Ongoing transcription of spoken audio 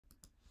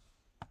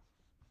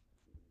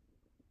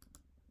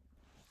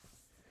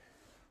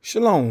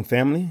Shalom,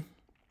 family.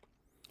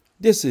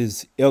 This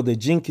is Elder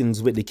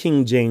Jenkins with the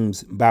King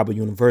James Bible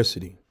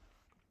University.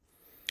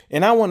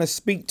 And I want to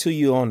speak to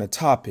you on the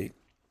topic,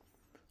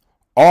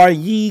 are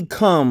ye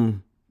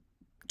come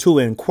to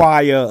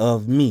inquire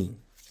of me?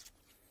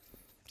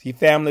 See,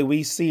 family,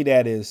 we see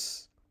that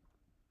as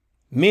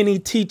many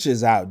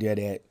teachers out there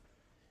that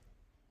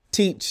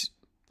teach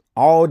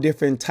all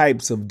different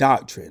types of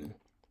doctrine.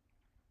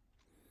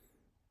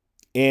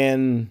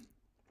 And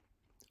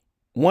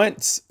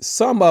once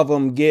some of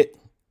them get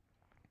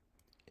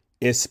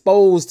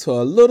exposed to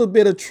a little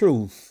bit of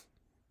truth,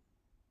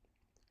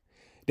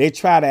 they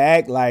try to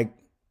act like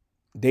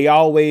they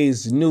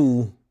always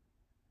knew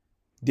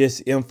this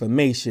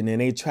information, and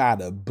they try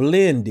to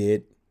blend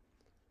it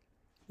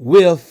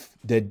with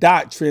the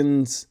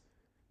doctrines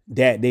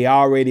that they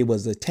already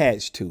was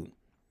attached to.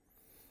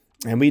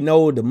 And we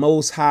know the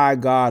Most High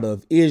God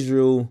of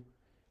Israel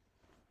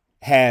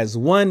has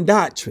one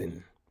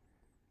doctrine,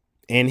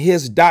 and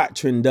his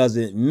doctrine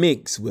doesn't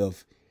mix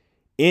with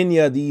any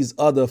of these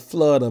other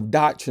flood of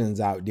doctrines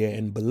out there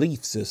and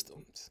belief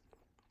systems.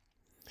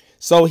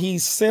 So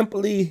he's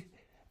simply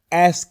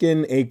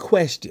asking a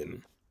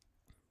question.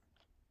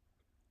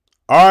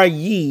 Are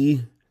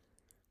ye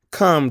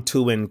come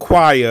to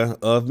inquire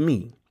of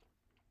me?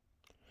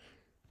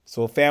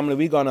 So family,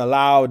 we're going to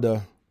allow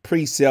the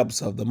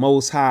precepts of the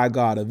Most High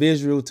God of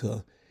Israel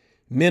to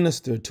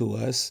minister to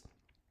us.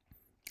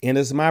 And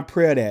it's my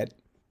prayer that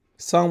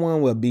someone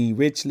will be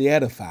richly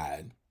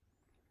edified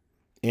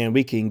and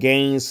we can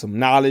gain some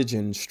knowledge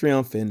and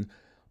strength and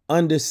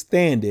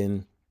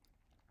understanding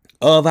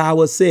of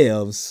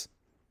ourselves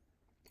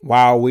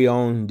while we're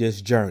on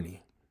this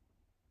journey.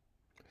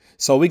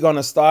 So we're going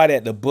to start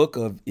at the book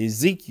of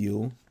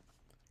Ezekiel,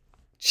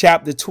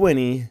 chapter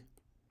 20,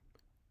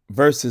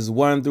 verses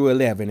 1 through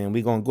 11. And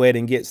we're going to go ahead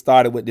and get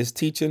started with this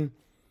teaching.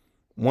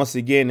 Once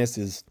again, this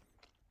is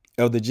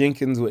Elder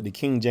Jenkins with the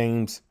King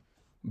James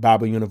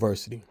Bible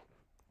University.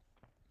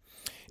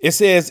 It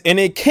says, and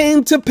it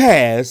came to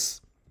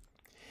pass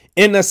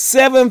in the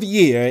 7th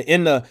year,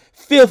 in the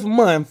 5th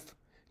month,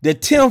 the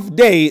 10th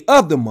day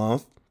of the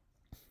month,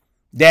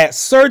 that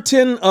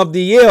certain of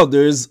the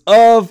elders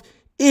of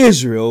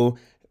Israel,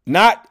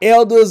 not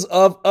elders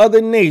of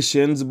other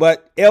nations,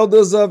 but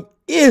elders of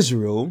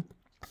Israel,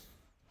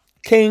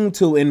 came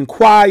to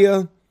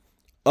inquire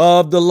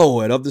of the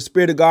Lord, of the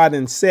Spirit of God,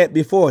 and sat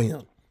before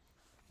him.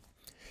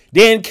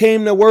 Then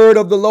came the word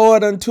of the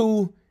Lord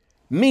unto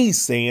me,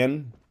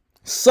 saying,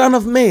 Son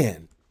of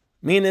man,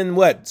 meaning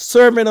what?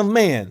 Servant of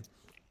man.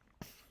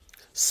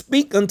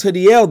 Speak unto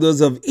the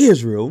elders of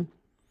Israel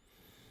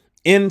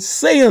and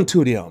say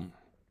unto them,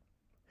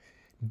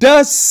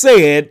 thus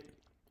said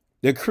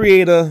the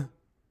Creator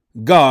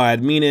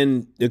God,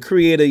 meaning the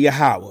Creator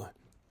Yahweh,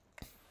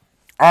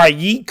 are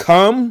ye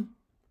come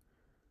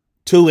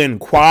to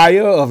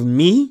inquire of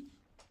me?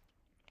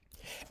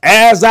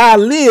 As I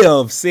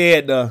live,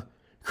 said the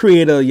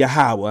Creator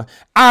Yahweh,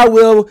 I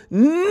will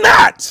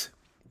not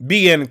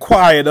be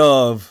inquired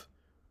of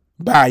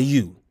by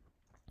you.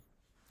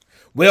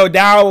 Will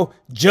thou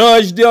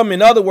judge them?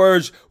 In other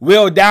words,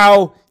 will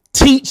thou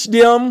teach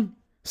them,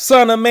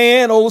 son of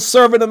man, O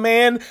servant of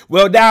man?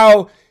 Will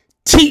thou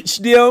teach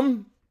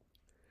them,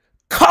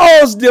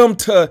 cause them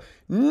to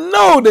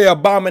know the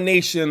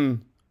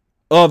abomination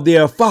of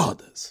their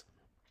fathers?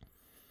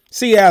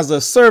 See, as a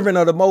servant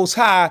of the Most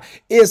High,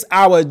 it's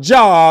our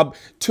job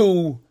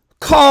to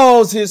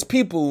cause his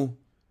people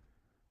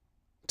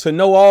to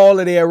know all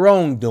of their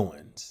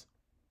wrongdoings,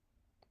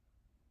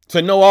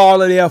 to know all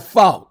of their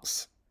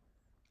faults,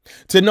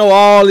 to know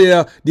all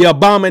of the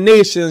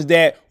abominations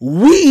that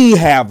we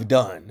have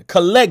done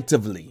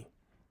collectively.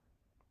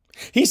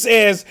 He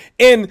says,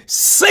 and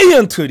say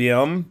unto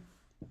them,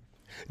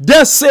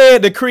 thus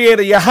said the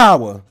Creator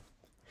Yahweh,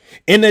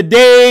 in the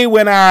day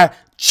when I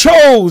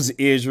chose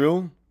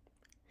Israel,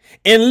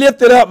 and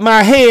lifted up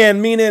my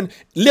hand, meaning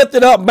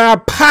lifted up my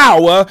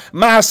power,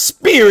 my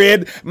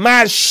spirit,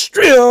 my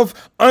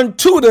strength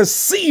unto the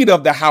seed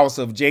of the house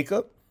of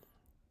Jacob,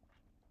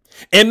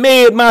 and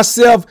made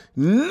myself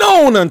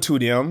known unto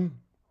them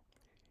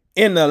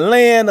in the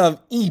land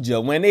of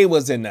Egypt, when they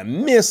was in the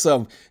midst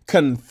of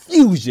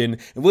confusion,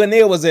 when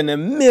they was in the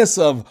midst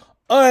of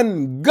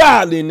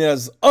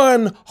ungodliness,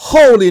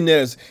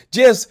 unholiness,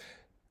 just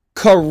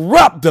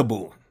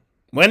corruptible,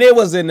 when it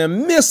was in the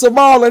midst of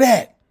all of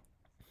that.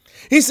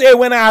 He said,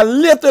 when I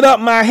lifted up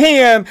my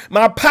hand,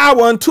 my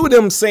power unto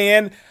them,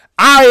 saying,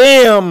 I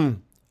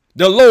am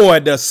the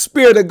Lord, the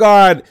Spirit of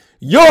God,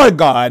 your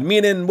God,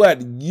 meaning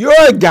what?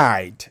 Your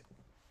guide.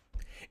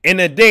 In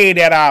the day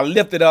that I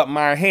lifted up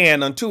my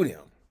hand unto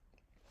them,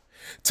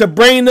 to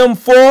bring them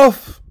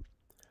forth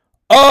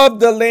of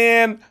the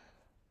land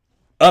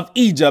of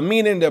Egypt,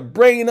 meaning to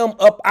bring them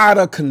up out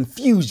of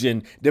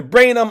confusion, to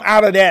bring them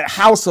out of that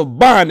house of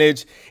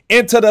bondage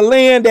into the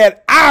land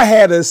that I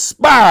had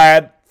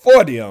aspired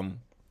for them,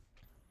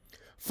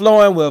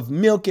 flowing with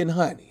milk and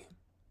honey.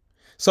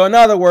 So in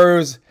other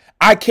words,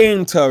 I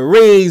came to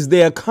raise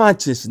their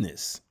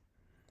consciousness.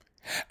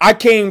 I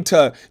came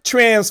to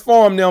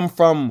transform them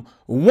from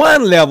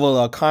one level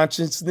of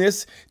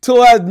consciousness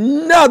to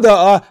another,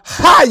 a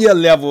higher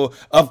level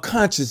of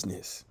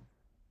consciousness.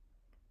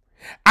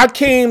 I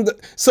came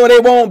so they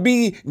won't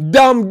be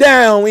dumbed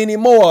down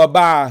anymore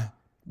by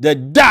the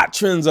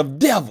doctrines of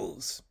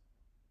devils,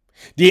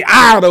 the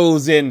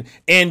idols, and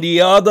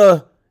the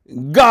other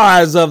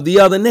gods of the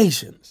other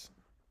nations.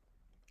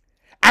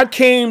 I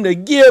came to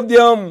give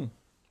them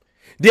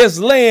this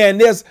land,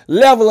 this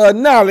level of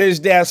knowledge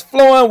that's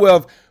flowing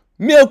with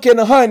milk and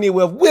honey,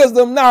 with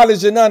wisdom,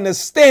 knowledge, and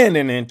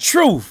understanding and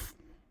truth,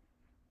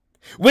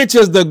 which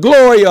is the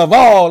glory of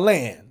all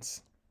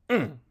lands.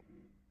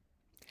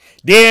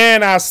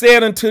 Then I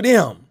said unto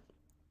them,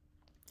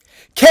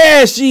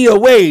 cast ye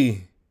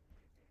away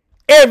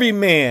every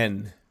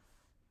man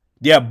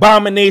the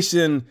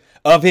abomination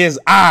of his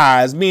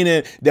eyes,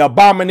 meaning the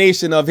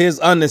abomination of his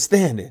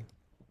understanding.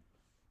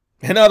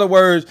 In other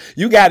words,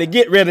 you got to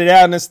get rid of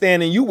that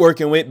understanding you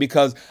working with,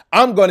 because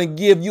I'm going to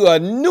give you a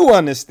new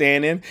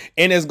understanding,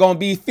 and it's going to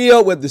be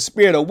filled with the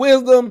spirit of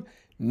wisdom,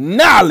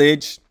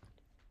 knowledge,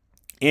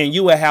 and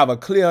you will have a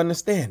clear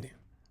understanding.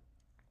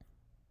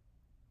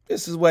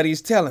 This is what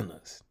he's telling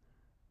us.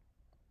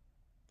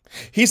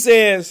 He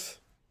says,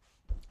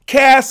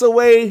 cast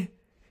away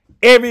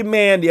every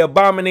man the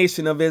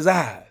abomination of his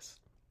eyes,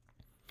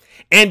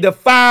 and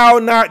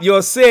defile not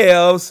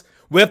yourselves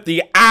with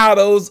the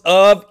idols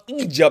of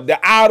Egypt, the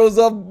idols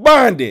of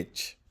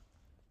bondage.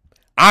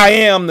 I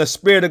am the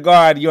Spirit of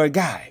God, your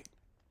guide.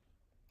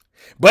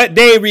 But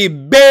they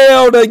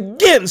rebelled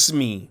against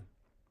me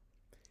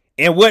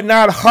and would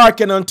not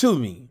hearken unto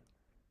me.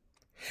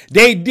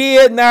 They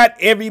did not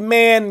every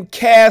man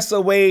cast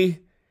away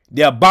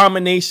the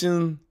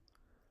abomination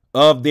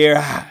of their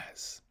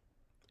eyes.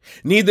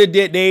 Neither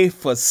did they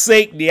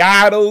forsake the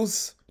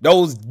idols,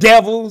 those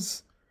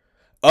devils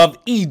of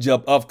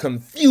Egypt, of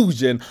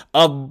confusion,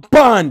 of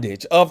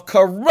bondage, of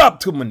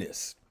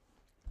corruptibleness.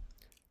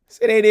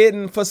 So they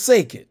didn't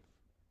forsake it.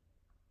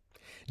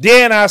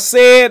 Then I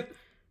said,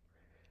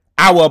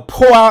 I will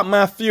pour out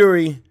my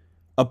fury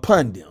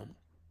upon them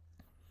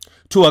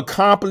to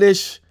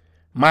accomplish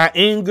my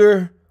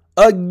anger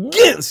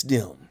against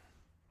them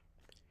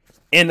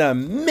in the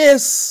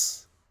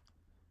midst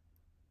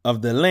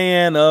of the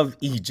land of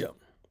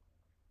Egypt.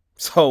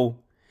 So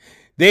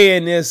they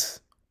in this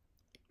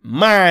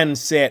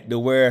mindset to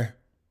where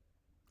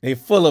they're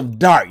full of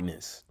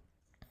darkness.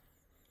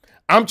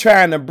 I'm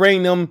trying to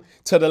bring them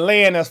to the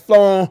land that's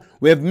flowing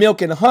with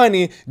milk and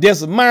honey.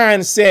 This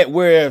mindset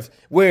where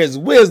it's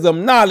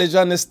wisdom, knowledge,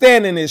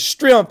 understanding, is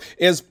strength,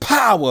 is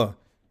power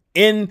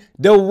in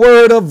the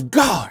word of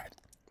God.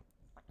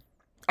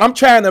 I'm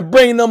trying to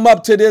bring them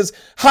up to this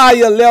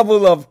higher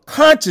level of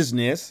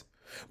consciousness,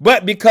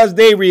 but because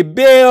they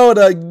rebelled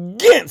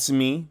against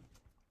me,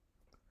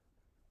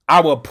 I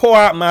will pour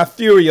out my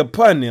fury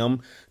upon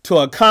them to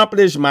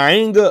accomplish my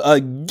anger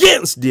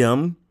against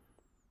them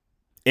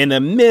in the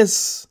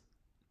midst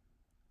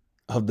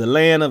of the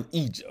land of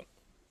Egypt.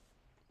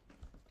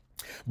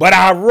 But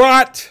I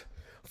wrought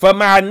for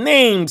my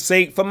name's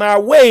sake, for my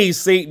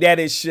ways' sake, that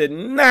it should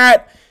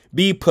not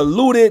be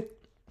polluted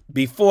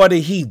before the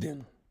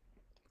heathen,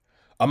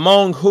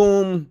 among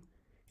whom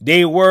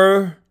they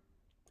were,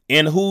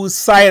 in whose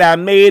sight I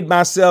made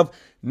myself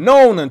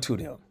known unto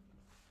them,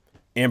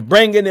 and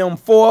bringing them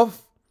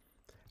forth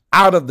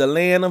out of the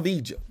land of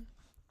Egypt.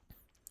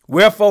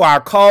 Wherefore I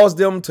caused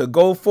them to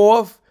go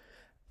forth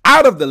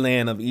out of the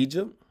land of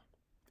Egypt,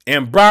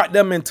 and brought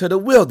them into the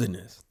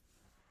wilderness.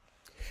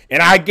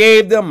 And I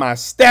gave them my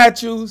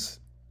statutes,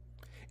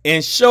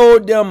 and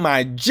showed them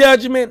my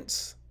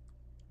judgments,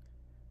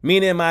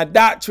 meaning my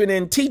doctrine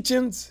and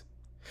teachings,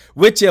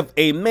 which if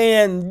a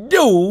man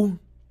do,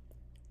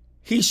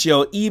 he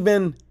shall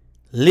even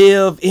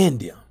live in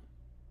them.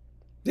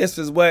 This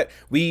is what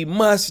we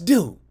must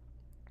do.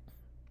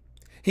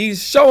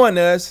 He's showing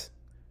us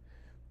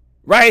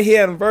right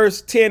here in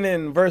verse 10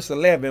 and verse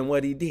 11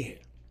 what he did.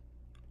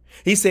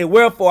 He said,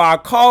 wherefore I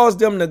caused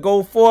them to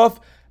go forth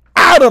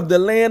out of the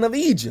land of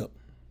Egypt,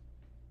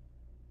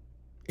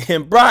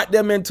 and brought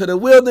them into the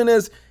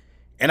wilderness,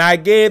 and I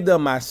gave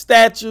them my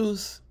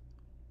statutes,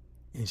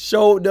 and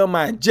showed them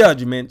my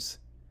judgments,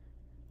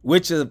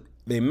 which if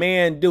a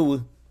man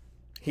do,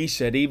 he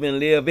should even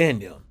live in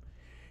them.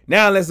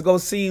 Now let's go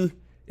see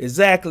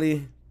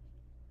exactly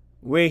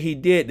where he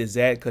did this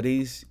at,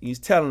 because he's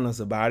telling us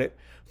about it.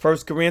 1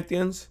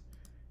 Corinthians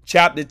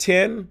chapter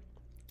 10,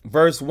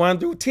 verse 1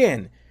 through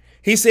 10.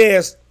 He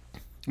says,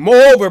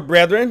 moreover,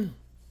 brethren,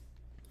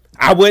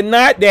 I would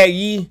not that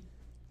ye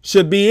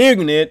should be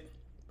ignorant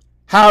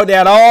how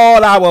that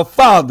all our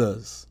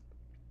fathers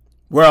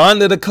were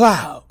under the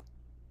cloud,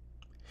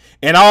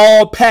 and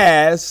all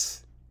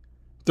passed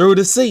through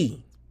the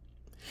sea,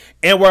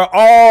 and were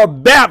all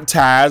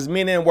baptized,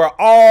 meaning were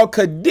all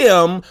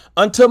condemned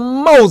unto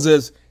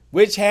Moses,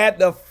 which had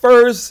the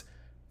first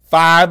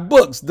 5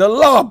 books, the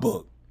law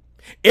book,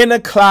 in the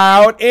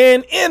cloud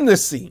and in the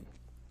sea.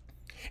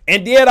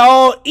 And did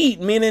all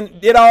eat, meaning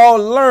did all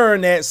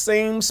learn that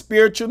same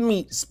spiritual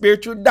meat,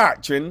 spiritual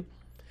doctrine,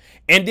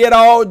 and did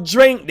all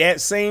drink that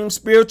same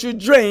spiritual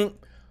drink,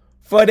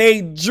 for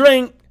they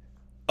drink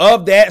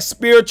of that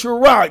spiritual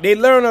rock. They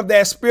learned of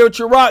that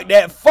spiritual rock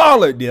that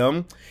followed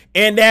them,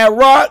 and that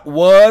rock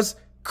was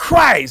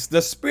Christ,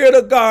 the Spirit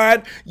of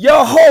God,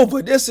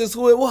 Jehovah. This is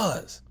who it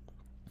was.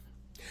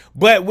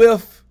 But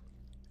with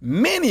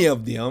many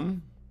of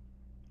them,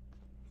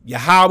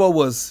 Yahweh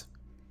was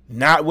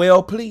not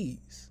well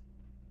pleased,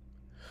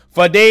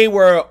 for they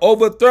were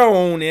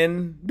overthrown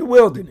in the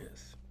wilderness.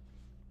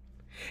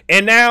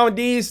 And now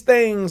these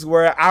things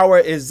were our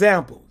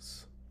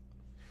examples,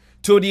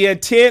 to the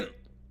intent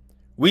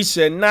we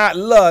should not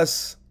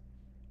lust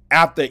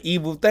after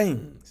evil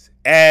things,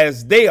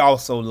 as they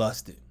also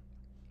lusted.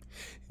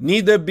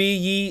 Neither be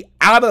ye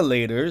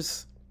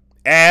idolaters,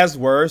 as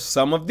were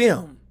some of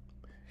them.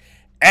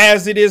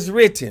 As it is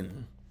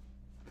written,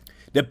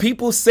 the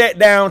people sat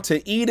down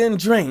to eat and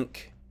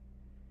drink,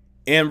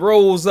 and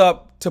rose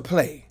up to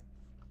play.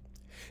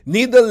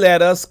 Neither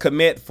let us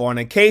commit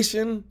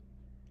fornication,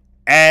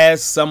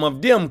 as some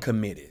of them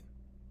committed,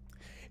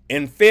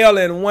 and fell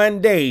in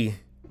one day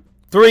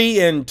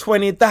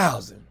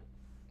 23,000.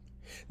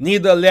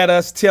 Neither let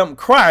us tempt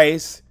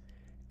Christ,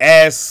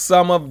 as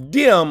some of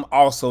them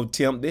also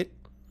tempted,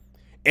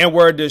 and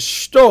were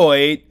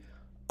destroyed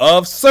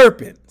of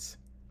serpents.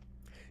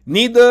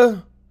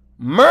 Neither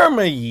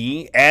murmur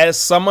ye, as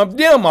some of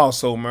them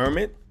also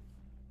murmured,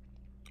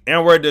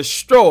 and were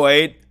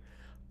destroyed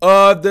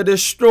of the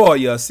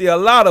destroyer. See, a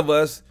lot of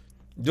us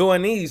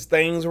doing these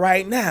things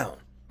right now,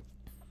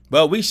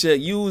 but we should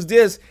use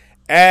this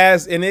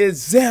as an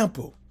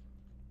example.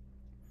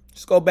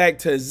 Let's go back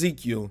to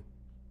Ezekiel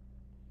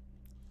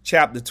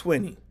chapter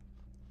 20.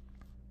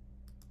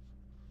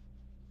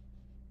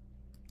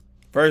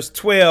 Verse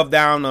 12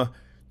 down to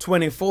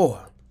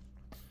 24.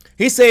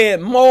 He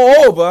said,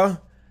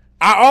 moreover,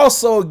 I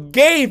also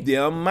gave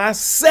them my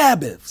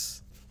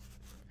Sabbaths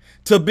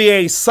to be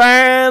a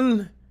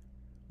sign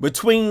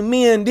between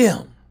me and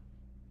them,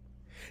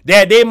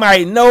 that they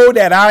might know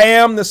that I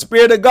am the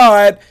Spirit of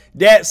God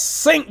that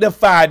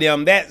sanctified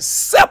them, that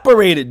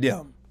separated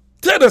them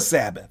to the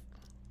Sabbath.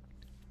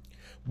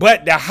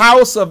 But the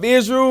house of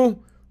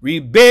Israel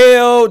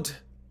rebelled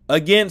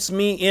against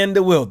me in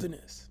the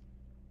wilderness.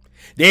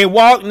 They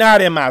walked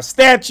not in my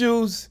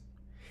statutes,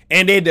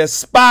 and they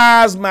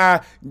despised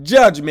my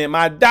judgment,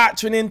 my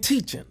doctrine and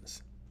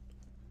teachings.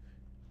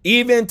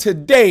 Even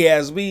today,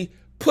 as we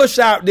push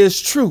out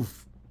this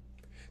truth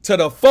to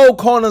the four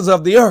corners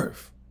of the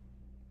earth,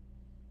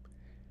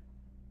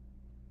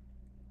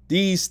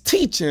 these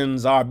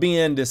teachings are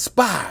being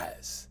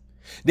despised.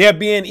 They're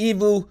being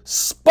evil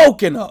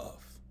spoken of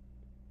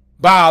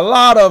by a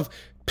lot of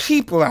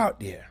people out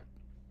there.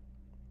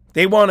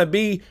 They want to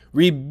be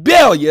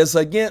rebellious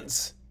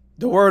against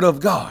the word of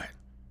God.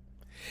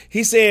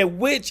 He said,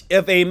 which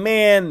if a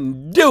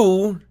man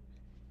do,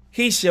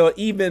 he shall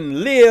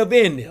even live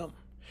in them.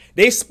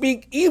 They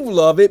speak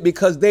evil of it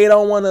because they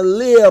don't want to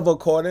live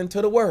according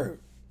to the word.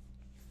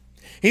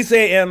 He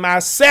said, in my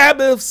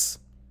Sabbaths,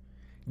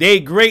 they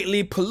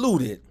greatly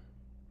polluted,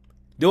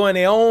 doing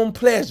their own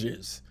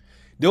pleasures,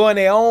 doing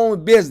their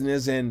own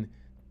business, and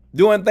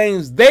doing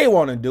things they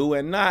want to do,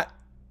 and not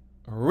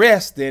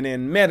resting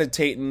and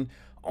meditating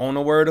on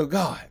the word of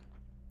God.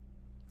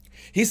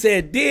 He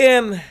said,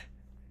 then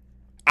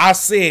I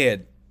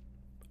said,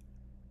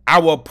 I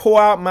will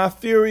pour out my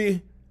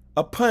fury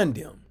upon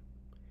them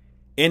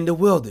in the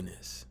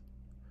wilderness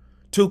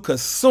to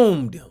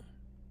consume them.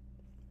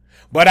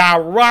 But I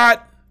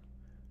wrought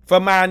for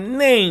my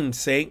name's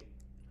sake,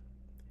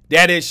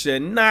 that it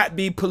should not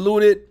be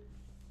polluted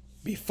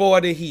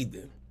before the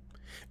heathen,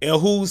 in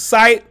whose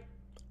sight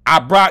I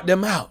brought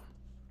them out.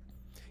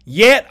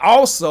 Yet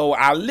also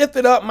I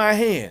lifted up my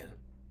hand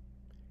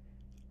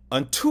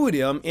unto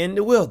them in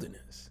the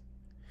wilderness,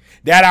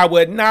 that I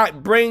would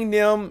not bring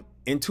them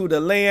into the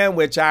land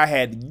which I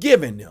had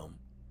given them,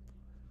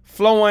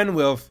 flowing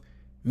with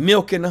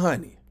milk and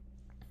honey,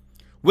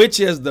 which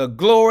is the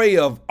glory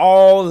of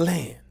all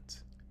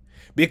lands,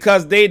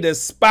 because they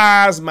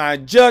despise my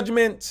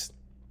judgments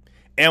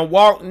and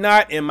walked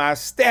not in my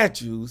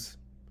statutes,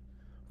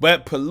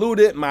 but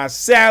polluted my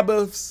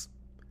Sabbaths,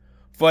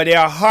 for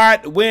their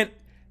heart went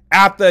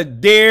after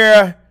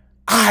their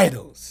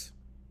idols,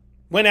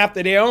 went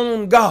after their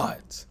own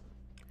gods.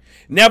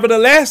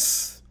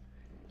 Nevertheless,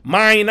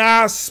 mine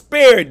eye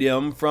spared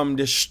them from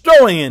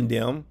destroying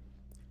them,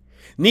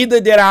 neither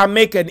did I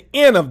make an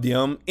end of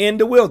them in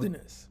the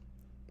wilderness.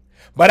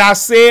 But I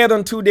said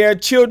unto their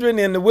children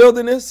in the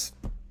wilderness,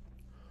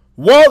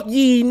 walk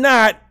ye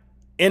not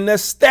in the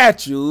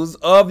statutes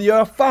of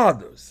your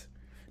fathers.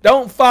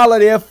 Don't follow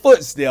their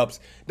footsteps.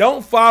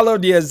 Don't follow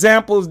the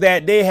examples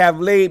that they have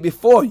laid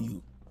before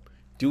you.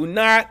 Do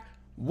not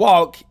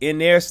walk in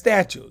their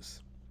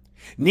statutes.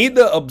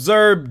 Neither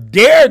observe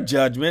their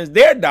judgments,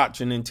 their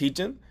doctrine and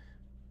teaching,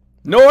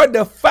 nor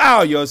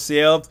defile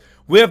yourselves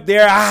with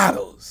their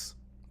idols,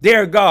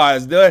 their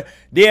gods,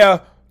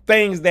 their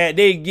things that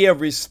they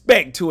give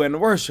respect to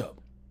and worship.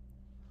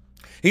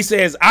 He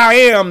says, I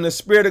am the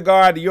Spirit of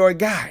God, your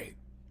guide.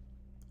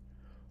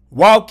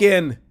 Walk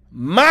in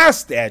my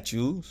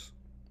statutes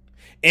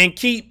and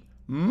keep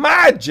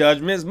my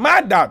judgments,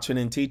 my doctrine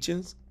and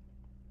teachings,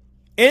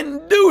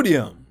 and do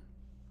them,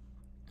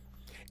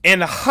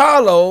 and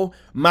hallow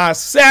my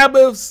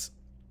Sabbaths,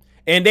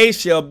 and they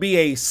shall be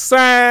a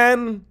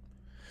sign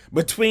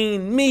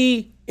between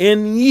me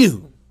and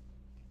you,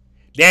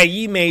 that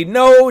ye may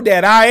know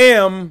that I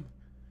am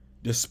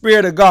the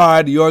Spirit of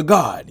God, your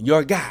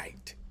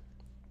guide.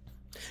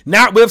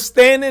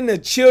 Notwithstanding, the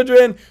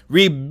children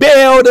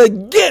rebelled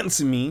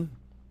against me.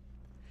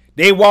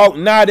 They walked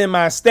not in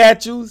my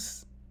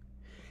statutes,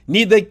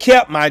 neither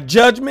kept my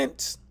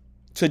judgments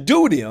to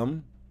do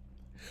them,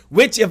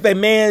 which if a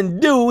man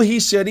do, he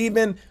should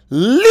even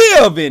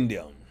live in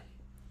them.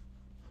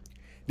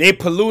 They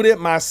polluted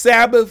my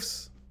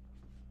Sabbaths.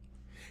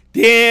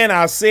 Then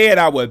I said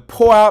I would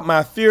pour out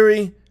my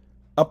fury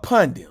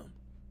upon them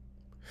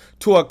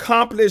to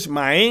accomplish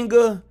my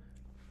anger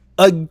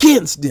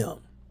against them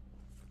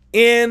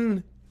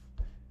in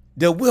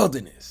the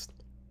wilderness.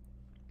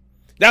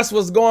 That's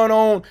what's going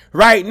on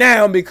right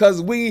now,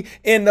 because we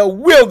in the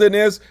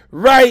wilderness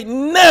right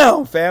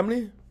now,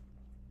 family.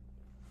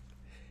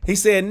 He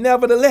said,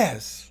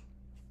 nevertheless,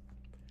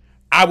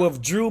 I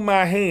withdrew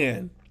my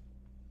hand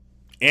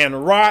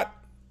and wrought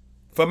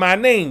for my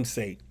name's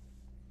sake,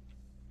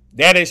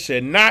 that it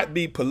should not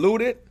be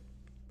polluted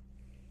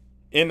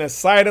in the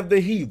sight of the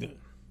heathen,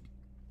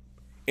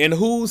 in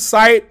whose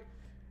sight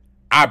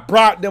I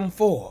brought them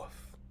forth.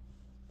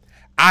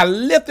 I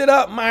lifted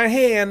up my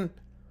hand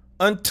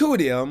unto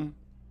them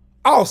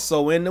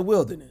also in the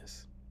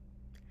wilderness,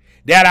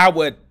 that I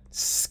would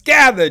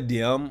scatter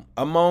them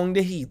among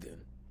the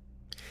heathen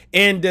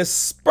and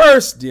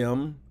disperse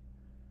them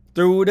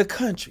through the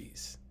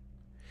countries,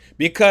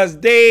 because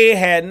they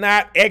had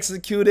not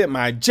executed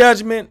my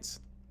judgments,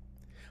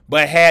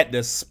 but had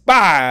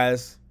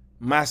despised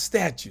my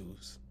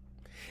statutes,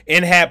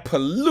 and had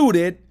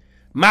polluted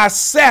my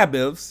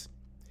Sabbaths.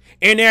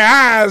 In their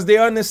eyes,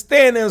 their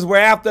understandings were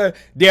after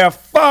their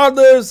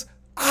fathers'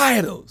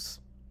 idols.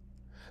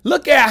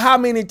 Look at how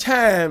many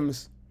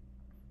times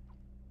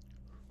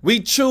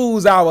we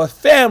choose our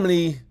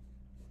family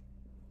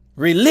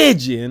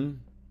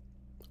religion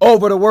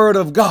over the word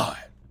of God.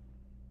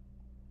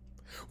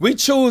 We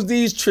choose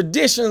these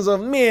traditions of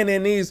men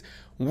and these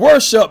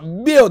worship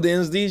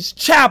buildings, these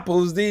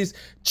chapels, these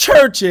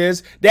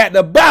churches that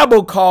the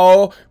Bible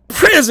call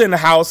prison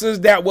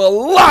houses, that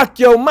will lock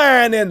your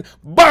mind in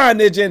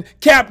bondage and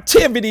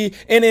captivity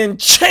and in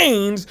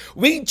chains.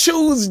 We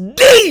choose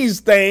these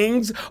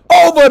things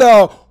over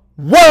the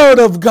word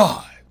of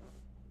God.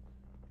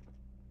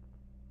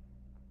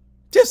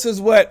 This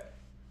is what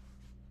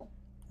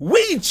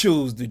we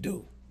choose to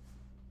do.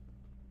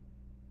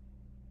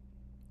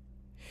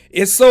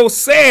 It's so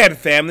sad,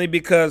 family,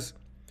 because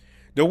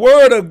the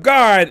word of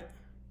God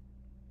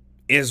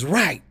is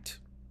right.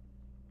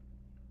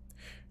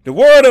 The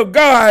word of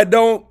God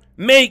don't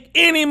make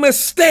any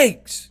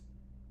mistakes.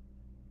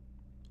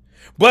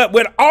 But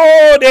with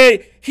all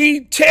that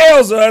he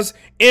tells us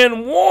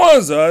and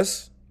warns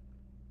us,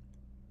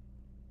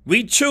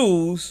 we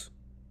choose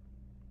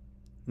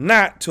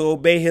not to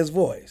obey his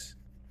voice.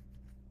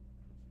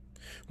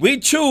 We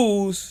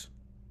choose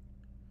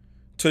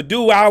to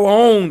do our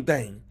own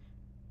thing.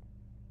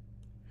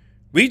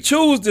 We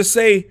choose to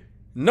say,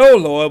 no,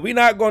 Lord, we're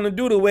not going to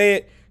do the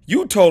way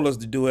you told us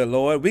to do it,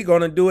 Lord. We're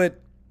going to do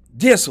it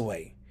this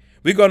way.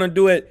 We're going to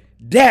do it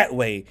that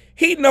way.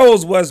 He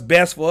knows what's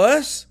best for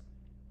us.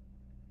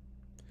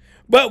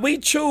 But we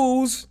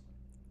choose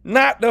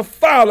not to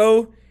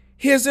follow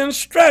his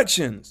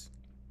instructions.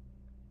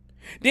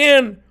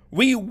 Then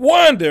we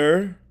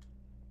wonder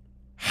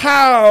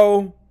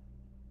how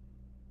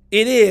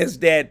it is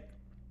that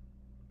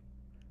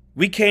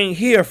we can't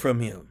hear from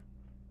him.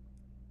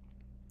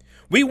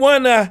 We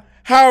wonder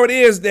how it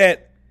is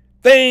that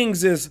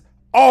things is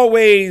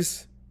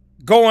always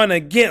going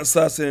against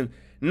us and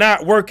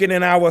not working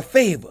in our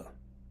favor,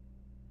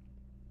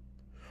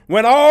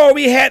 when all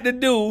we had to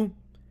do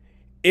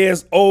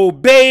is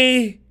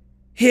obey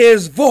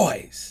his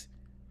voice,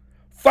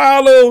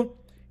 follow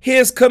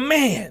his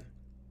command.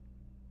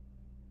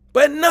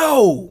 But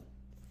no,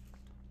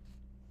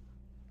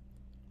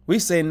 we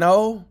say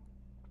no,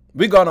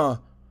 we're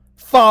gonna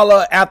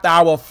follow after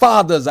our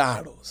father's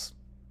idols.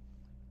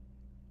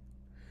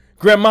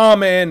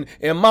 Grandmama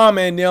and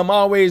mama and them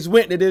always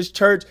went to this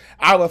church.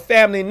 Our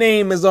family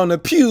name is on the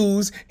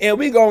pews, and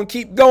we're going to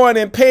keep going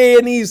and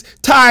paying these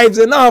tithes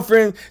and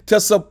offerings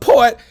to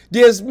support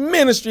this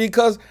ministry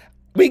because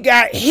we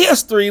got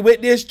history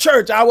with this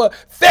church. Our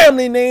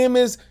family name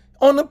is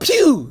on the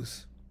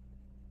pews.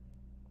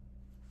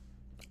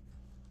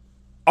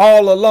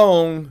 All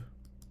along,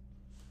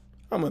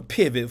 I'm going to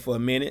pivot for a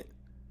minute.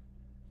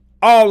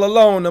 All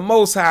along, the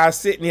Most High is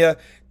sitting here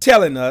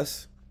telling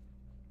us,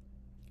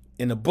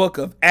 in the book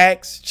of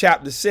Acts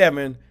chapter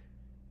 7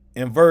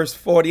 and verse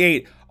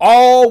 48,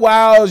 all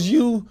while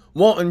you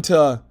wanting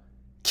to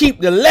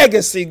keep the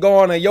legacy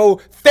going of your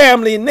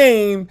family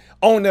name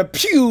on the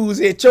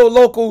pews at your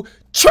local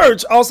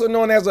church, also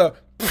known as a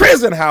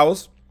prison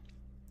house.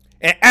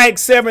 In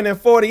Acts 7 and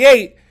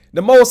 48,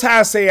 The Most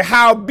High said,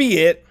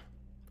 howbeit,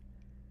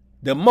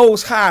 the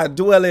Most High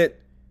dwelleth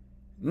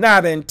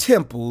not in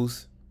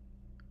temples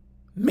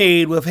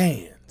made with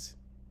hands.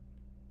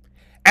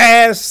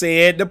 As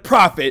said the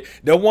prophet,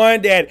 the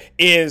one that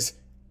is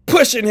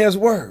pushing his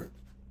word.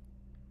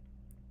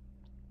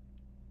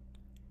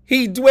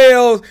 He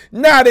dwells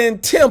not in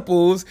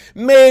temples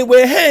made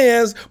with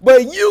hands,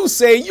 but you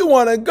say you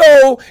want to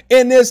go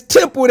in this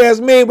temple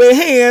that's made with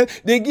hands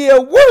to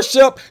give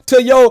worship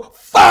to your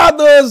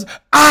father's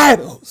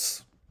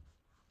idols.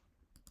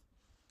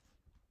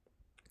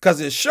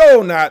 Because it's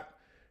sure not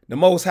the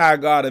Most High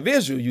God of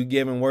Israel you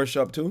giving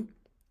worship to.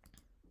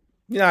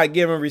 You're not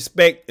giving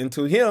respect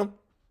unto him.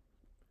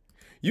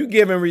 You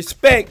giving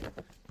respect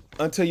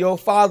unto your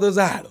father's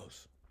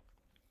idols.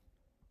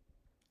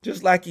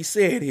 Just like he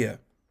said here.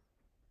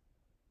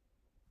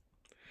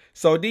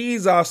 So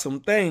these are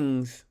some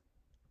things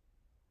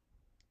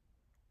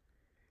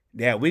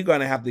that we're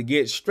going to have to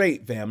get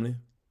straight, family.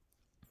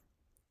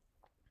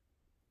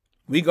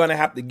 We're going to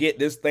have to get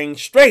this thing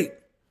straight.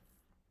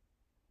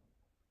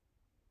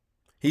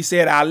 He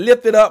said, I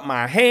lifted up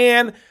my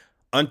hand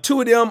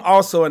unto them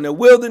also in the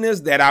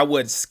wilderness, that I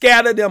would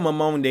scatter them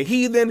among the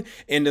heathen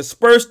and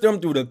disperse them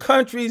through the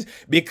countries,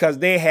 because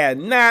they had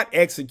not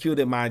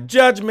executed my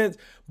judgments,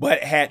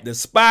 but had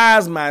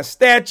despised my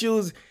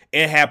statutes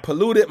and had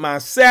polluted my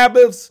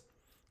Sabbaths,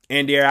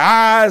 and their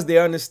eyes,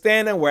 their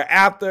understanding were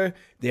after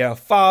their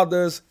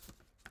fathers'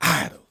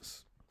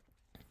 idols.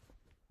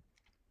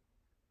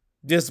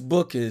 This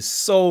book is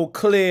so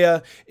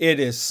clear. It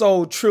is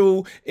so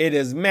true. It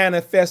is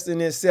manifesting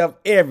itself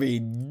every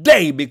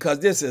day, because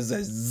this is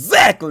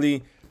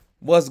exactly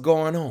what's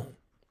going on.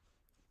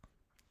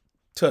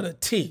 To the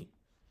T,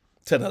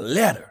 to the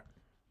letter.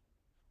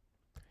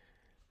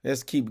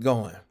 Let's keep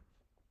going.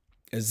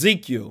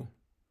 Ezekiel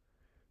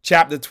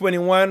chapter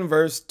 21,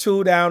 verse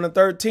 2 down to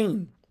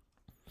 13.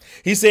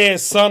 He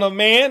says, Son of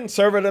man,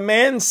 servant of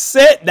man,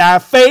 set thy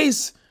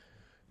face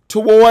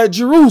toward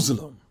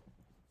Jerusalem,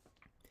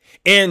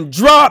 and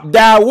drop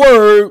thy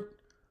word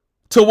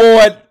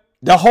toward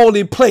the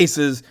holy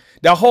places,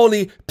 the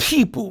holy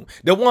people,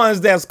 the ones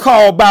that's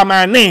called by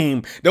my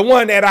name, the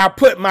one that I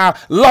put my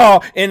law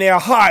in their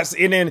hearts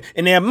and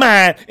in their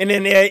mind and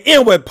in their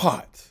inward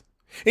parts.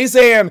 He's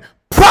saying,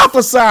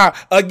 prophesy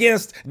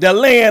against the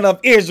land of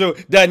Israel,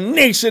 the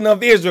nation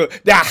of Israel,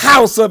 the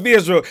house of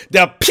Israel,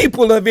 the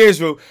people of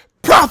Israel.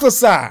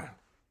 Prophesy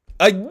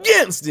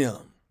against them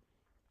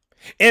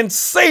and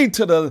say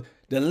to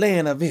the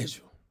land of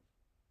Israel,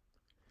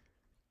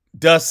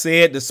 thus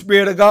said the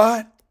Spirit of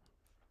God,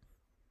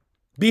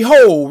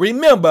 behold,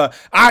 remember,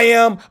 I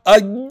am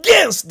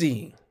against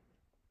thee,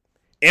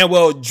 and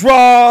will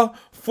draw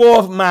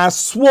forth my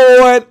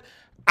sword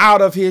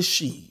out of his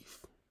sheath,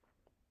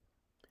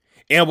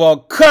 and will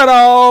cut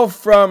off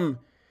from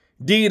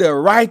thee the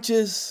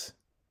righteous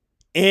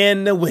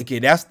and the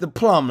wicked. That's the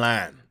plumb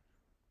line.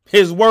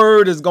 His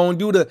word is going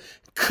to do the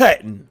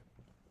cutting.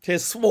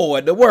 His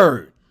sword, the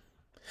word.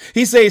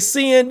 He says,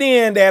 seeing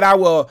then that I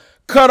will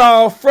cut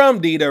off from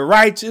thee the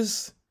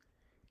righteous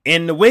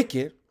and the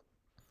wicked,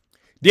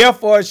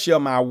 therefore shall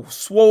my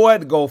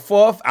sword go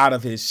forth out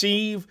of his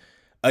sheath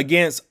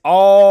against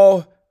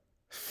all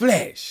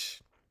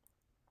flesh,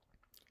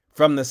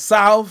 from the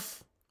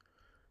south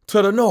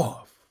to the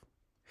north,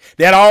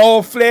 that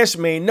all flesh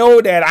may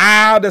know that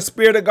I, the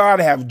Spirit of God,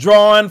 have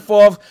drawn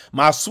forth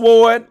my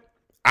sword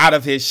out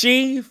of his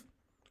sheath.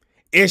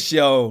 It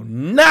shall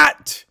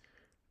not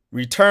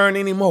return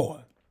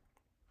anymore.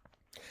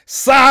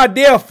 Sigh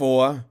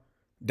therefore,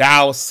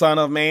 thou son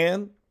of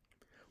man,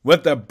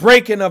 with the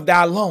breaking of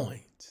thy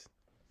loins,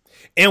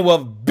 and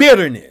with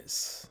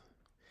bitterness.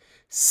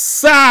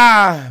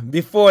 Sigh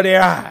before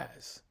their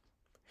eyes.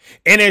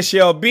 And it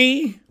shall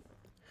be,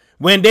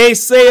 when they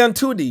say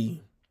unto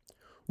thee,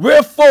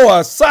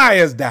 wherefore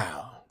sighest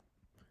thou,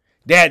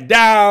 that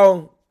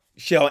thou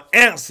shalt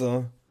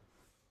answer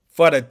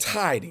for the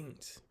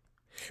tidings,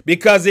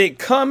 because it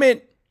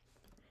cometh,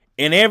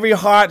 and every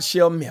heart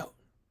shall melt,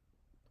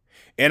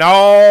 and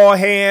all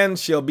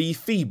hands shall be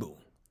feeble,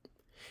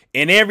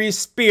 and every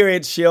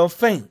spirit shall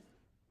faint,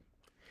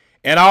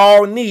 and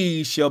all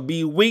knees shall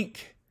be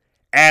weak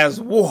as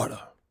water.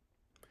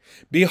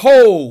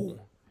 Behold,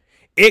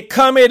 it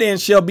cometh and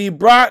shall be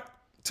brought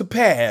to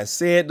pass,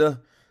 said the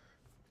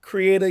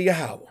Creator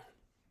Yahweh.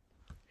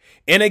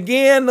 And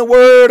again the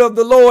word of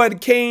the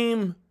Lord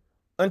came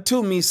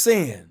unto me,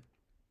 saying,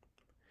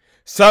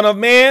 Son of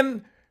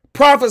man,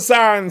 prophesy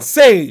and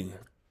say,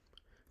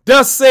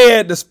 thus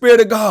said the Spirit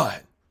of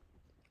God,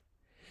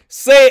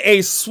 say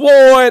a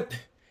sword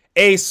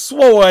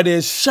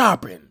is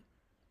sharpened,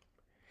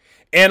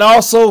 and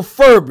also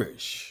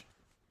furbished.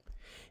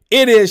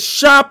 It is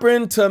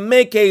sharpened to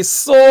make a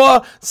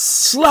sore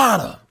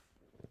slaughter.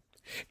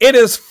 It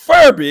is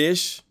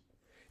furbished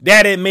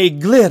that it may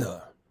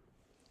glitter.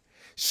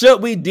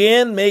 Should we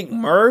then make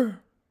myrrh?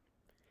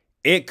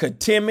 It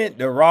contemneth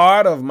the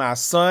rod of my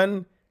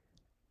son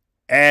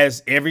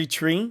as every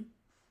tree.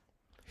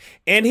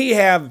 And he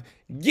have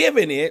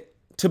given it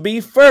to be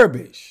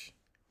furbished,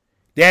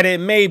 that it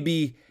may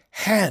be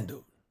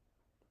handled.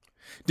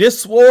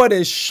 This sword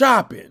is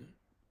sharpened,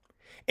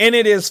 and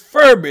it is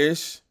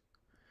furbished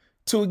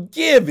to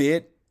give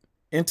it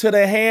into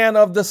the hand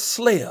of the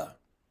slayer.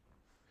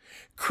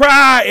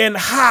 Cry and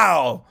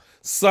howl,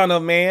 son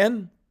of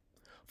man,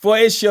 for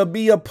it shall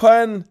be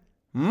upon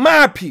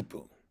my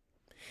people.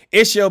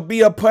 It shall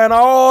be upon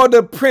all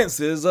the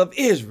princes of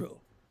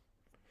Israel.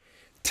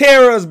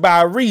 Terrors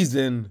by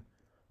reason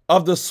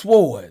of the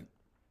sword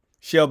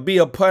shall be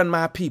upon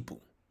my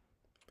people.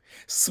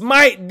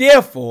 Smite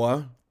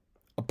therefore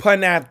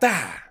upon thy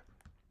thigh,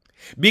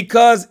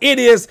 because it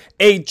is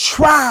a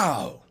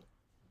trial.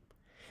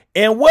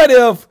 And what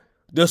if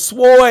the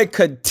sword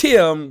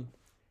contemn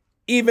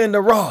even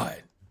the rod?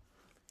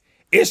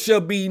 It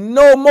shall be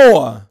no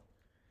more,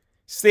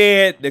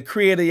 said the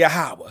Creator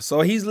Yahweh.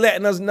 So he's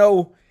letting us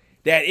know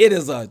that it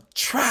is a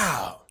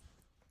trial.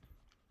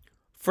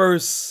 1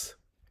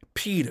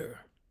 Peter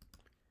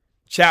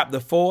chapter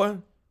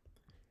 4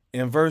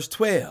 and verse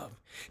 12.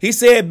 He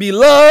said,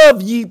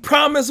 beloved, ye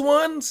promised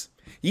ones,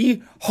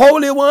 ye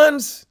holy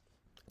ones,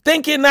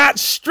 think it not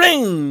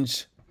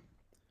strange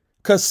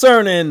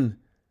concerning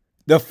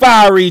the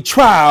fiery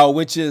trial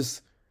which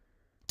is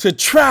to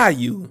try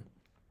you,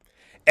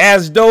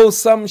 as though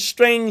some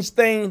strange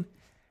thing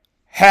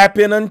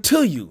happened unto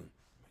you.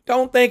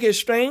 Don't think it's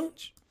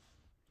strange.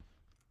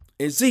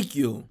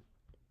 Ezekiel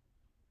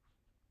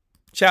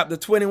chapter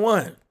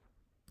 21,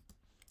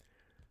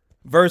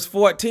 verse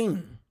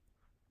 14.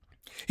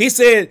 He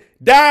said,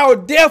 thou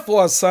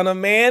therefore, son of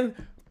man,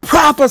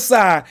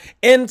 prophesy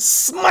and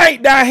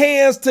smite thy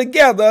hands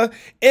together,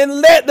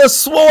 and let the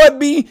sword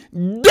be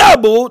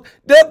doubled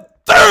the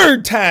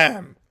third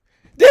time.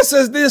 This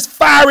is this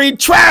fiery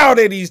trial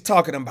that he's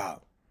talking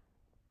about.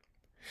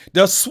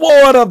 The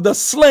sword of the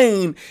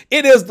slain.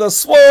 It is the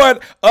sword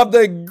of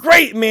the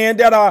great men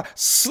that are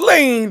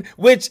slain,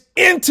 which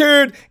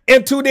entered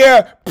into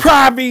their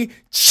privy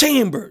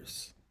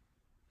chambers.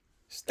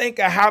 Just think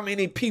of how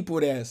many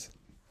people that's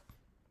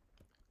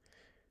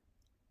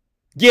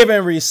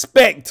giving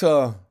respect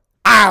to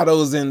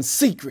idols in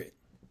secret.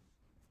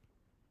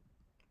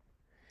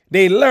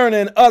 They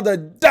learning other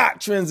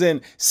doctrines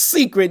in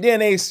secret.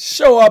 Then they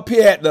show up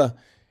here at the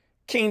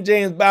King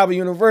James Bible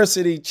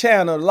University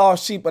channel,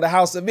 Lost Sheep of the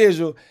House of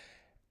Israel,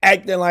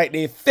 acting like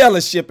they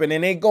fellowshipping,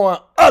 and they going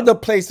other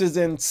places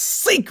in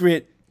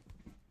secret,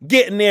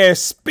 getting their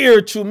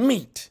spiritual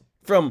meat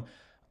from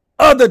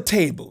other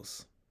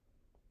tables.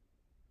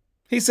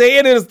 He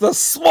said it is the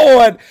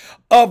sword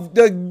of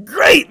the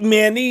great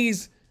men,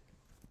 these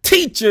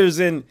teachers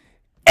and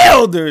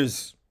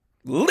elders,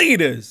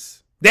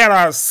 leaders that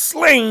are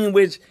slain,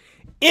 which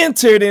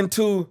entered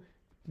into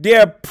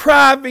their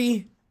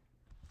privy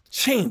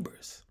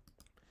chambers.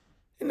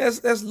 And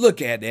let's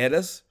look at that.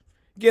 Let's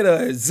get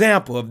an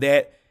example of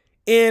that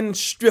in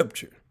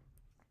Scripture.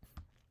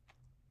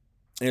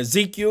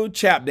 Ezekiel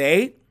chapter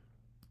 8,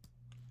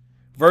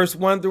 verse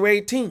 1 through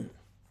 18.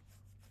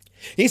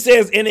 He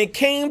says, and it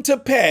came to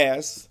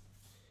pass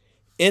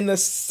in the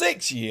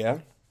 6th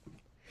year,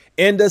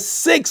 in the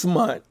 6th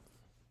month,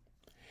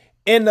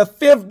 in the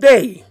 5th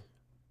day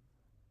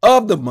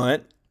of the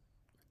month,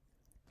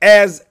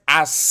 as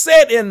I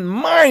sat in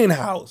mine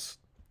house,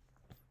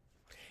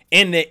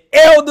 and the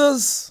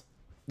elders,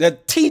 the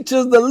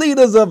teachers, the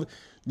leaders of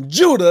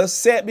Judah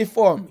sat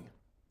before me,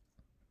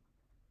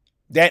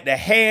 that the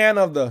hand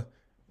of the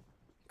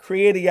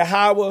Creator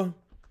Yahweh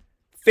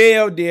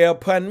fell there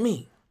upon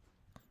me.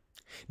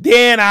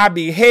 Then I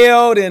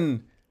beheld,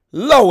 and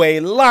lo,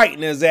 a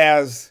likeness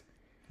as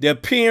the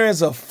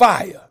appearance of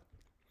fire,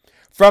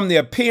 from the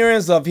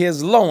appearance of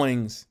his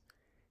loins,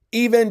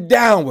 even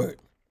downward,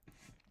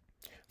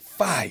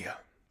 fire,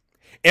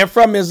 and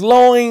from his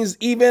loins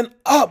even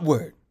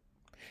upward,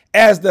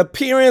 as the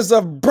appearance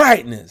of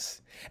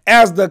brightness,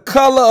 as the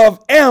color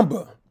of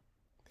amber.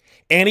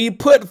 And he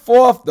put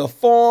forth the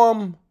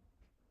form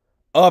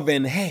of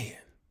an hand,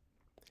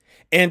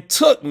 and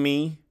took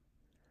me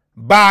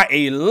by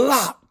a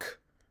lock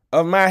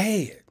of my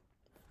head.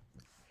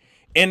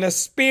 And the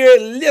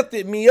Spirit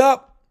lifted me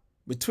up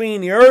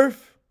between the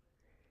earth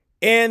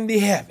and the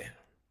heaven,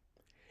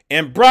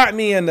 and brought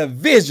me in the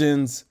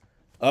visions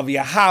of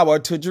Yahweh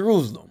to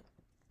Jerusalem,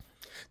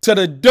 to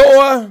the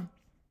door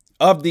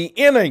of the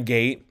inner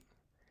gate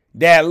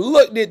that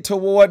looked it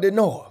toward the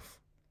north,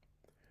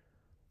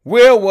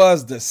 where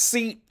was the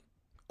seat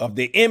of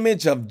the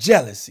image of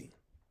jealousy,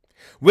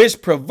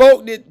 which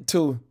provoked it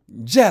to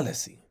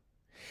jealousy.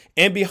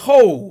 And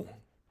behold,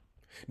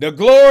 the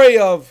glory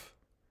of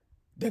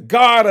the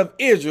God of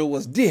Israel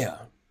was there,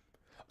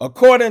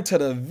 according to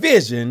the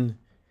vision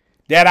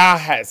that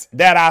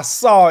I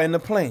saw in the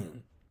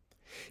plain.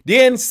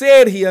 Then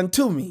said he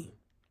unto me,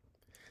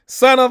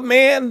 Son of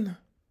man,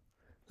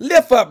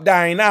 lift up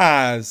thine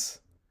eyes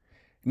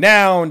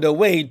now the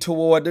way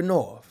toward the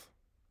north.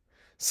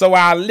 So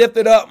I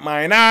lifted up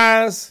mine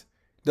eyes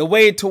the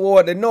way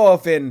toward the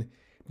north, and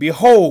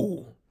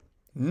behold,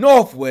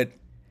 northward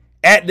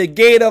at the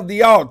gate of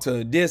the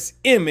altar, this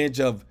image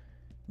of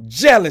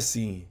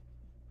jealousy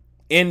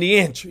in the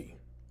entry.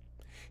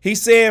 He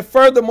said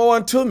furthermore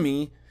unto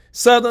me,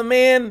 Son of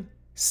man,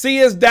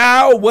 seest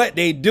thou what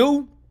they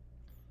do?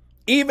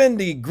 Even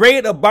the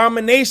great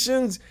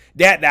abominations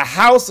that the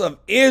house of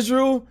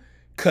Israel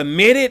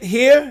committed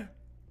here,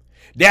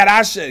 that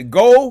I should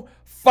go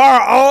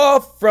far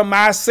off from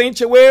my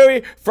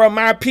sanctuary, from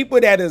my people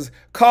that is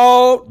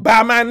called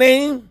by my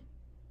name?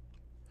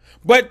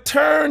 But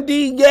turn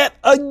thee yet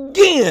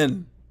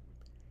again,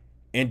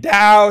 and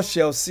thou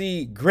shalt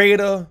see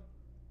greater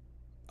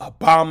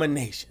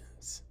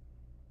abominations.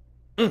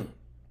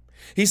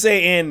 He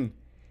said, and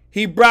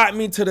he brought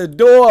me to the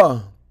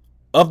door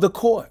of the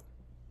court.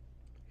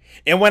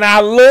 And when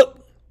I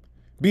looked,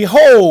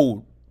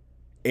 behold,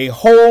 a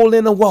hole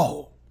in the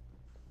wall.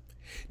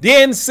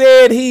 Then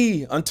said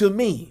he unto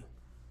me,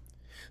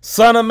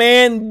 Son of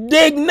man,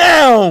 dig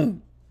now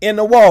in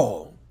the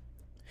wall.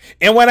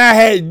 And when I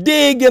had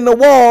digged in the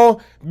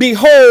wall,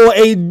 behold,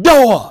 a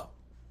door.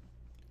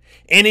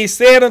 And he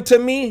said unto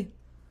me,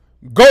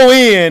 Go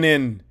in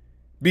and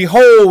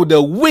behold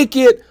the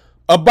wicked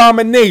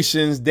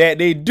abominations that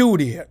they do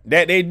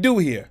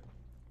here.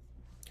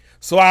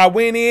 So I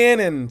went in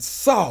and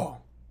saw,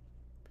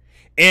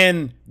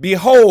 and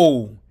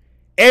behold,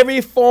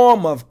 every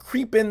form of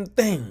creeping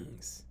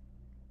things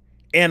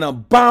and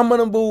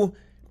abominable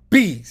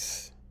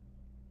beasts,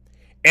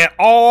 and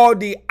all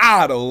the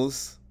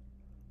idols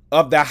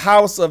of the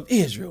house of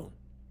Israel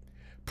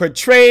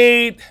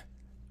portrayed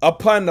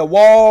upon the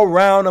wall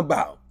round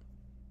about.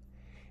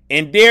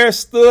 And there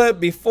stood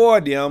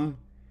before them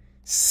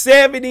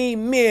 70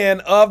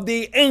 men of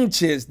the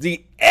ancients,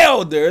 the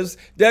elders,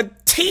 the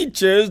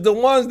teachers, the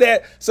ones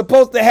that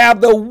supposed to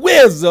have the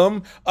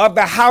wisdom of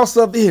the house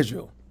of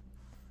Israel.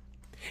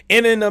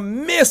 And in the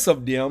midst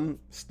of them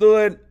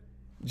stood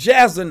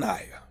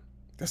Jezaniah,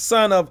 the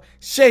son of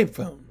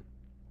Shaphan,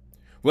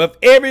 with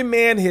every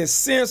man his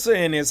censer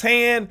in his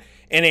hand,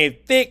 and a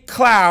thick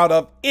cloud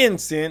of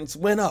incense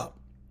went up.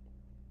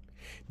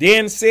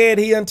 Then said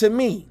he unto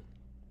me,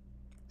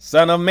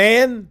 Son of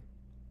man,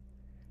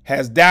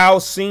 hast thou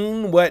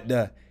seen what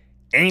the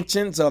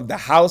ancients of the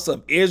house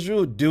of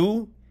Israel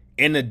do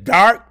in the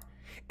dark,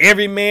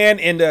 every man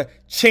in the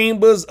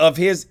chambers of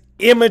his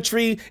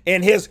imagery,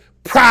 in his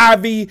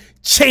privy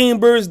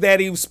chambers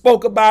that he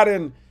spoke about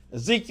in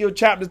Ezekiel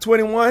chapter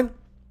 21?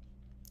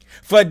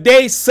 For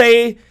they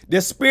say,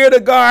 the Spirit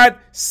of God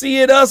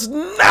seeth us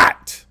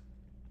not.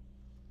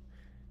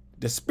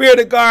 The Spirit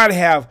of God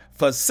have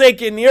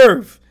forsaken the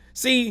earth.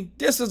 See,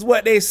 this is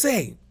what they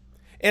say.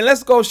 And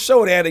let's go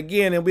show that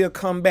again, and we'll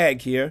come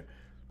back here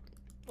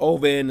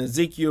over in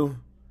Ezekiel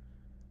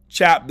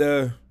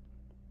chapter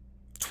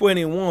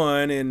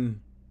 21, and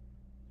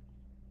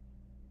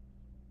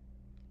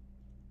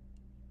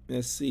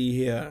let's see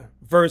here,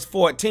 verse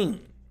 14.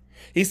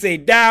 He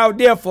said, Thou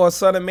therefore,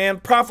 son of man,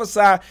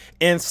 prophesy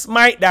and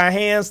smite thy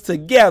hands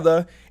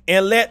together,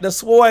 and let the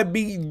sword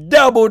be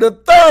doubled the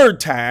third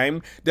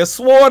time, the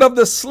sword of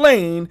the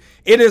slain.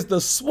 It is the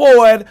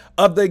sword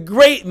of the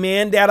great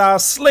men that are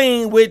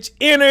slain, which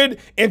entered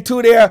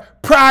into their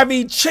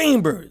privy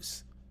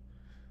chambers.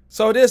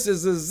 So this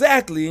is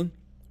exactly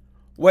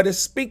what it's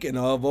speaking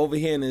of over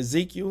here in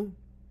Ezekiel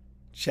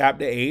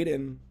chapter 8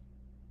 and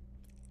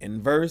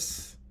in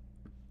verse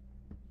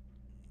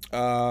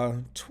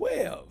 12.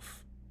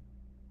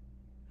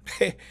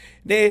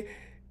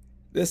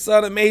 The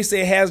son of man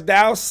said, Hast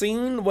thou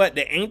seen what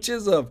the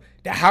ancients of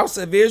the house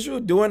of Israel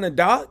do in the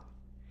dark?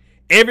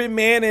 Every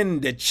man in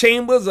the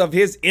chambers of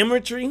his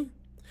imagery?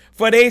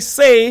 For they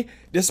say,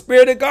 the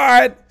Spirit of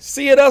God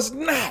seeth us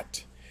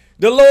not.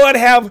 The Lord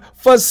have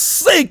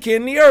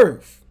forsaken the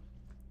earth.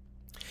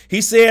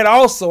 He said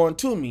also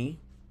unto me,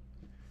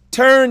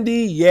 Turn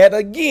thee yet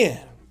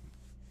again,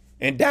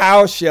 and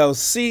thou shalt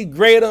see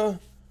greater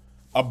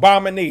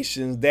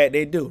abominations that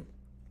they do.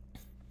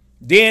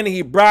 Then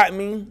he brought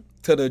me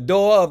to the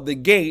door of the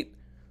gate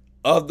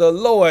of the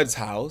Lord's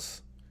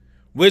house,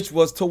 which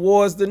was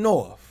towards the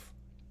north.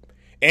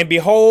 And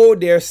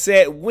behold, there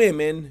sat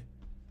women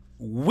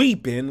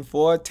weeping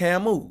for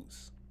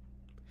Tammuz.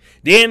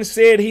 Then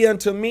said he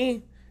unto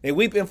me, they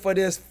weeping for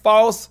this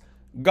false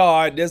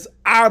god, this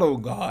idol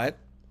god.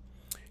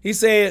 He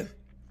said,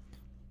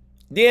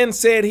 Then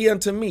said he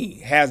unto me,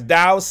 Hast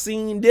thou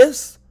seen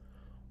this,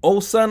 O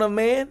son of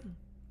man?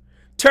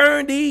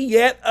 Turn thee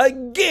yet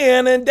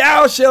again, and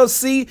thou shalt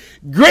see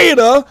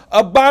greater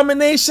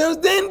abominations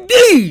than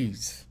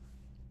these.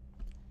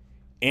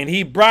 And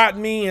he brought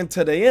me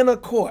into the inner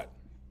court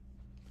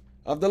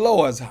of the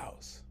Lord's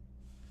house.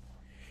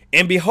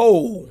 And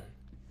behold,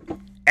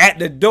 at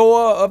the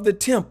door of the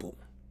temple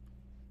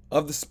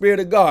of the Spirit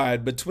of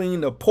God,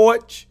 between the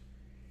porch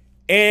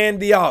and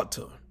the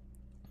altar,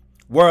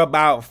 were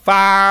about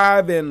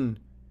 25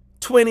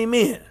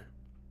 men,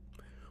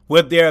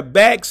 with their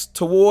backs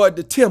toward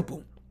the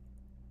temple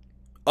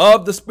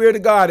of the Spirit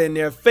of God, and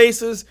their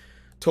faces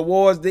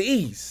towards the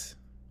east.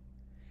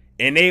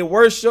 And they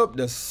worshiped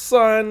the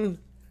sun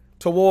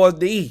towards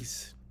the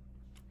east.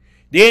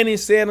 Then he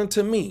said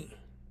unto me,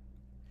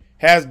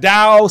 Hast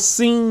thou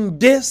seen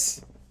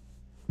this,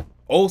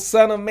 O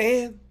son of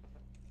man?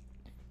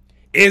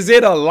 Is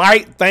it a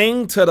light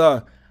thing to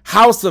the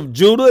house of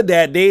Judah,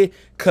 that they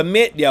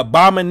commit the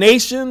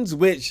abominations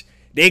which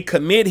they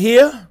commit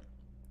here?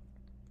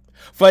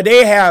 For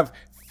they have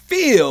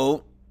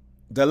filled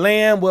the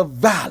land with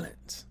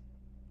violence,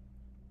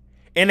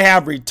 and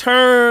have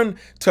returned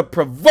to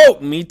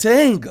provoke me to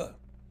anger.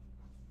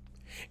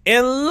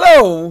 And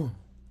lo,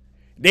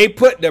 they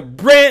put the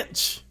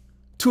branch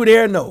to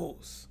their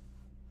nose.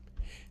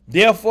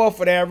 Therefore,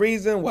 for that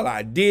reason, will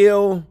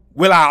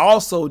I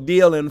also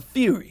deal in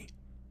fury.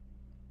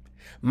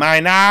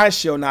 Mine eyes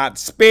shall not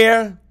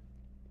spare,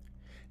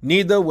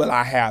 neither will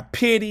I have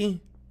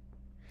pity.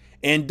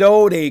 And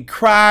though they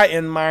cry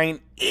in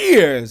mine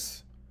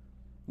ears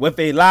with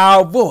a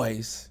loud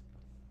voice,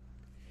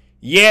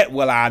 yet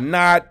will I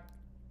not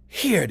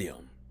hear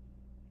them.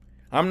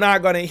 I'm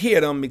not going to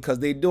hear them because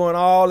they're doing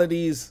all of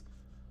these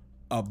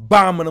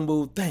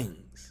abominable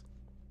things.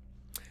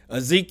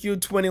 Ezekiel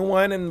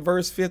 21 and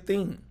verse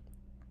 15.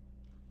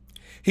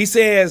 He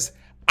says,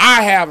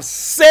 I have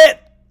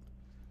set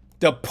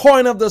the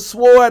point of the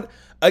sword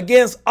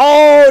against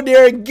all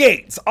their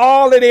gates,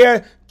 all of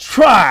their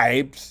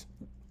tribes,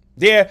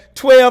 their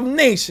 12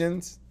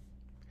 nations,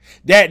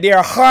 that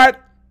their heart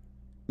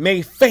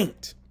may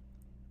faint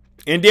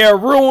and their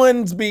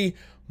ruins be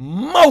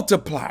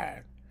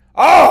multiplied.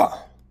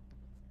 Oh,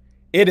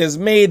 it is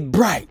made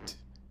bright.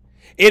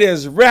 It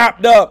is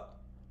wrapped up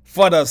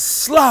for the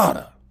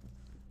slaughter.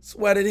 That's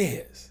what it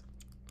is.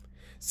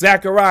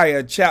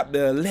 Zechariah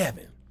chapter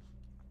 11.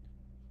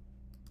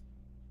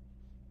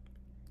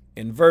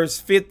 In verse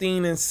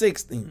 15 and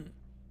 16.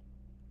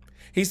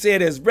 He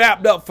said, it's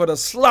wrapped up for the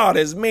slaughter,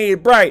 it's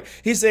made bright.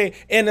 He said,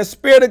 and the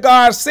Spirit of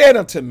God said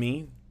unto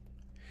me,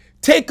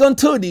 take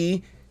unto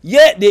thee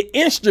yet the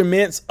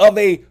instruments of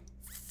a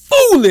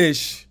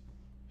foolish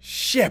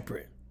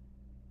shepherd.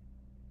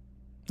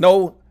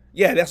 No,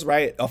 yeah, that's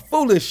right, a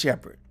foolish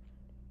shepherd.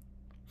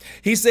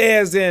 He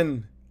says,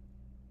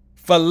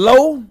 for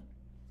lo,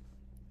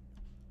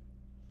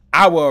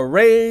 I will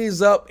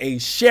raise up a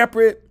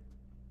shepherd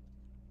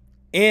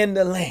in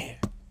the land.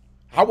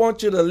 I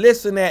want you to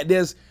listen at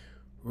this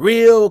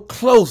real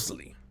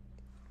closely.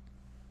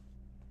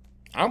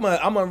 I'm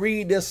gonna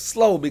read this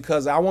slow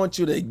because I want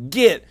you to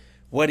get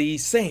what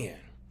he's saying.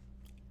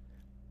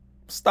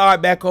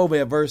 Start back over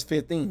at verse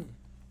 15.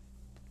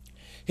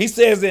 He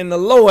says, in the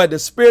Lord, the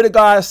Spirit of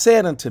God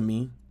said unto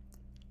me,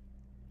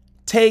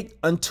 take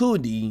unto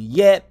thee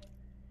yet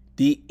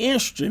the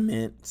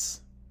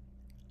instruments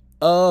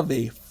of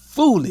a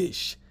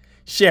foolish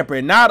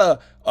shepherd,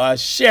 not a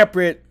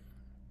shepherd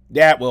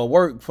that will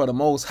work for the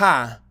Most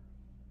High,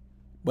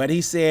 but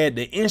he said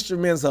the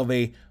instruments of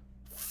a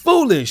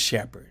foolish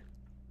shepherd.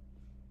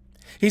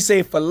 He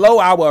said, for lo,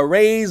 I will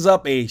raise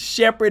up a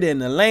shepherd in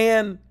the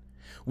land,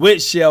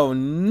 which shall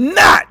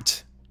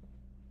not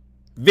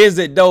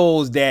visit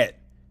those that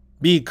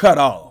be cut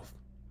off,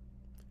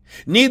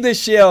 neither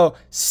shall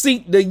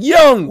seek the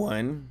young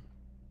one,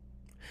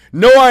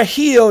 nor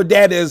heal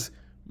that is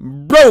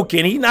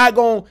broken. He's not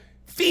going to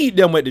feed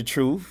them with the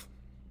truth,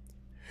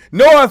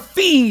 nor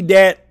feed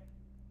that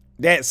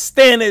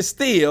standeth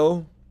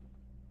still,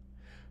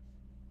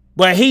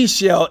 but he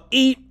shall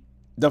eat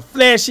the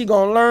flesh. He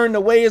going to learn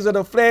the ways of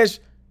the flesh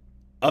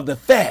of the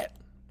fat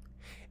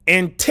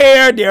and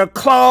tear their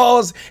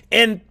claws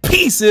in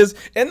pieces.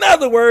 In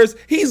other words,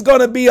 he's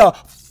going to be a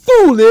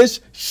foolish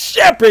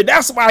shepherd.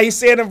 That's why he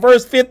said in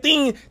verse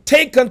 15,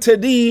 take unto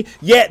thee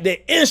yet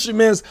the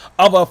instruments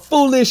of a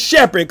foolish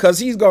shepherd, because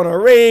he's going to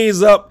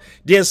raise up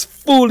this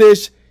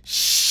foolish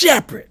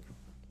shepherd.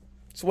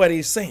 That's what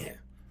he's saying.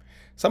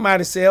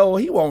 Somebody say, oh,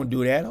 he won't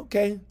do that.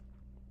 Okay.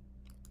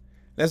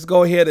 Let's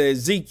go here to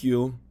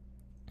Ezekiel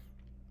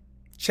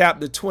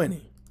chapter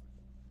 20.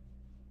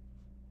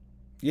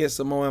 Get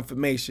some more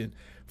information.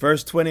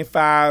 Verse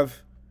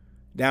 25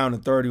 down to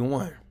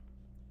 31.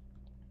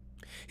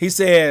 He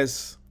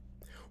says,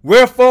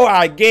 wherefore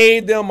I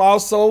gave them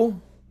also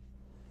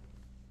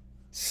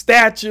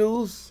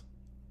statues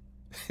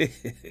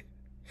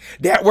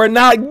that were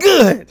not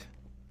good.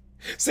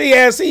 See,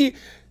 as he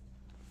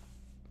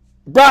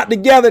brought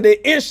together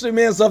the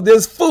instruments of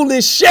this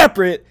foolish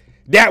shepherd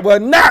that will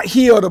not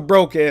heal the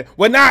broken,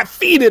 will not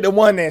feed it the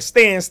one that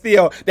stands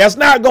still, that's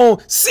not going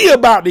to see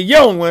about the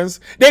young ones,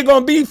 they're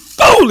going to be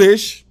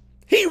foolish.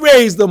 He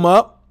raised them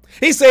up.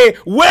 He said,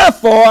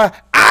 wherefore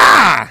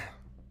I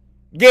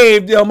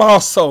gave them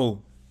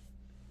also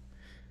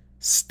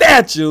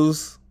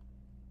statues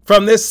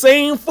from this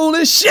same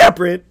foolish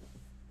shepherd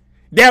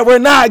that were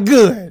not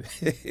good.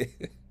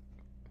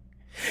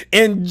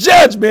 And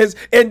judgments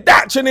and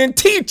doctrine and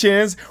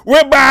teachings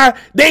whereby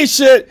they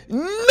should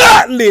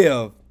not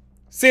live.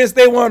 Since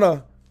they want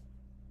to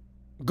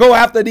go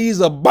after these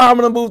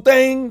abominable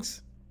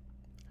things,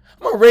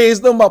 I'm going to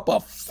raise them up a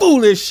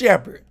foolish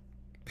shepherd.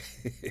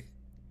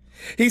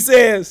 He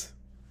says,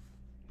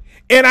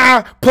 and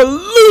I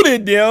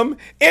polluted them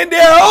in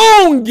their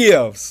own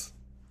gifts.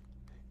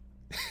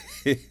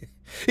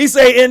 He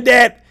said, in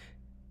that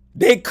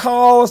they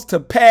caused to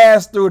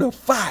pass through the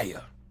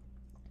fire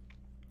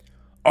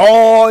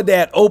all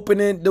that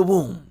opened the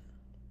womb,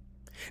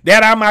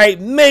 that I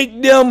might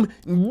make them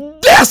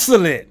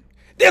desolate.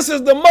 This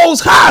is the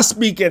Most High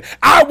speaking.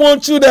 I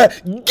want you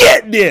to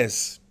get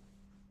this.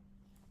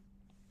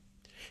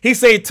 He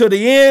said, to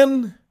the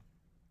end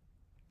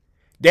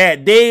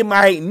that they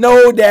might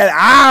know that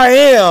I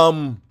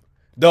am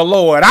the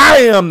Lord. I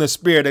am the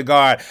Spirit of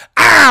God.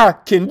 I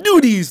can do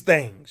these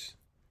things.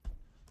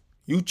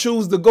 You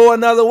choose to go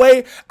another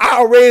way,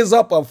 I'll raise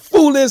up a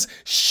foolish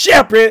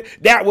shepherd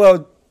that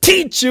will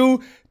teach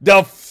you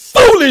the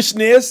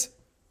foolishness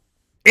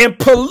and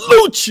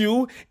pollute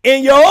you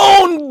in your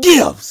own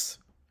gifts.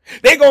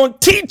 They're going to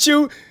teach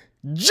you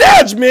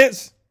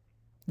judgments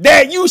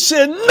that you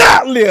should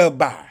not live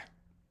by.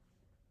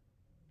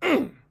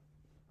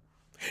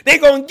 They're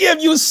going to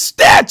give you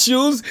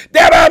statutes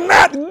that are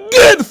not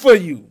good for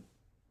you.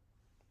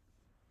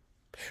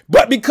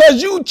 But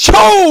because you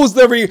chose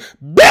to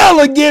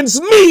rebel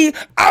against me,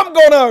 I'm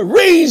going to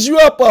raise you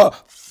up a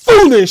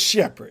foolish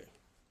shepherd.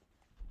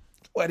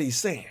 What he's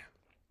saying.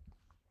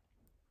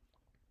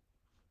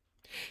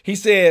 He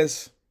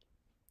says,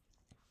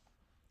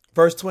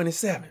 verse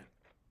 27,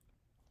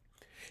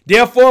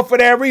 therefore, for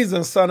that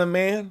reason, son of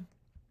man,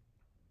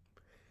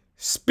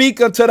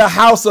 speak unto the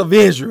house of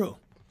Israel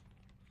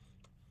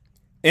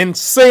and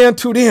say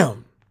unto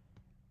them,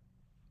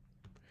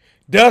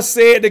 thus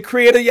said the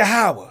Creator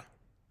Yahweh,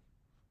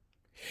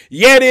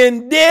 yet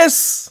in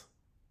this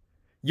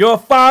your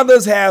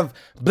fathers have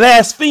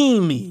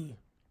blasphemed me,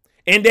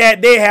 and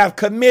that they have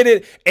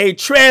committed a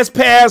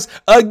trespass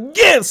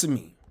against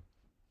me.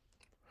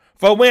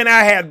 For when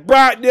I had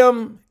brought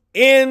them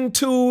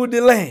into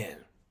the land,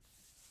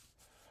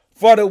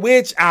 for the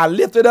which I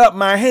lifted up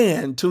my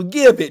hand to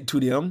give it to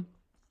them,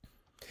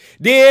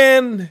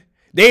 then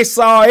they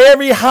saw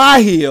every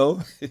high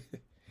hill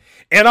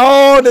and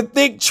all the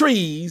thick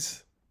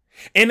trees,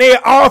 and they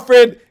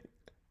offered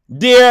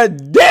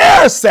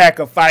their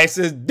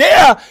sacrifices,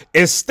 their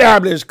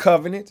established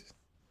covenants,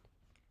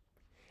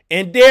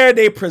 and there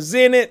they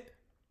presented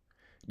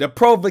the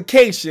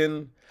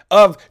provocation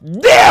of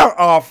their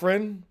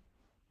offering.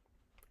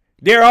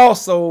 There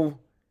also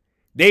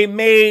they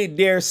made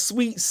their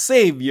sweet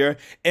savior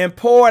and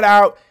poured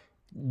out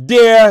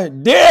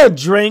their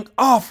drink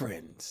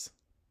offerings.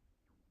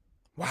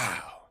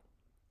 Wow.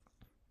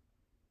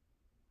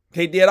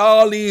 They did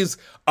all these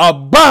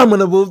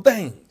abominable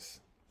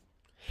things.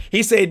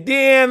 He said,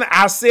 then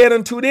I said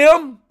unto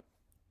them,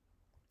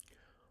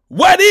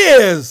 what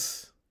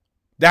is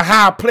the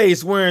high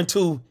place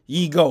whereunto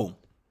ye go?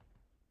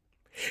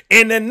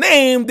 And the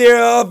name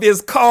thereof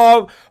is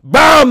called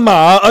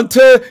Bama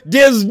unto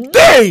this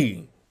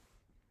day.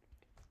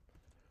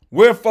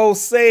 Wherefore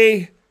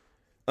say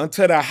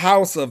unto the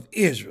house of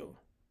Israel,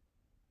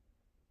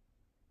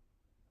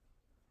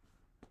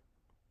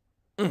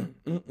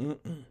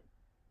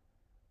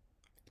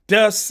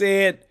 thus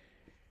said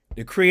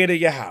the Creator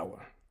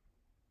Yahweh,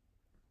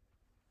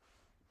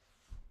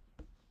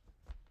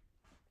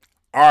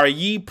 are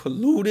ye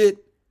polluted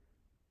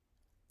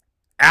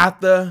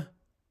after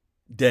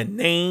the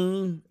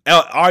name?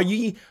 Are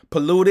ye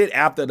polluted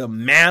after the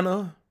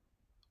manner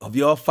of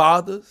your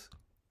fathers?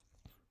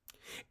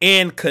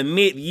 And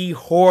commit ye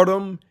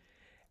whoredom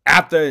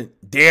after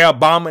their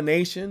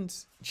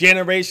abominations?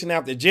 Generation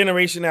after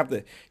generation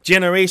after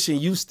generation,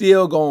 you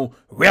still gonna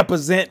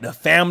represent the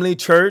family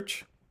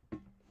church?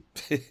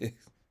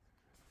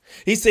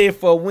 He said,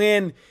 for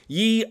when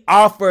ye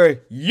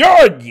offer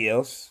your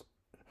gifts,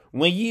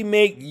 when ye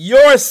make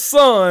your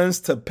sons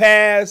to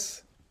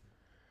pass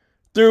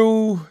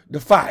through the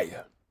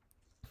fire,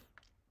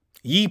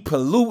 ye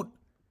pollute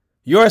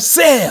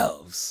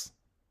yourselves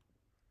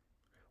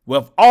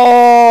with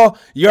all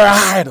your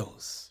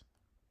idols,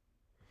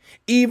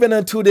 even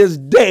unto this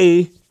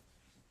day,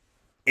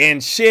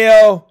 and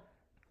shall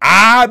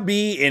I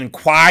be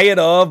inquired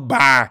of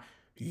by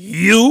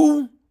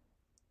you,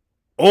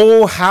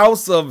 O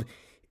house of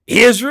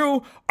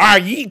Israel? Are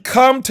ye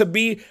come to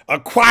be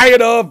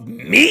acquired of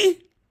me?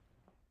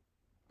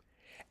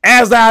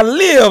 As I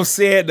live,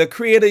 said the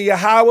Creator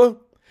Yahweh,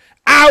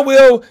 I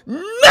will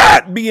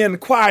not be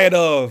inquired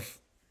of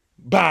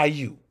by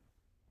you.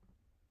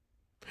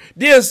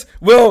 This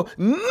will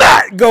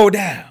not go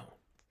down.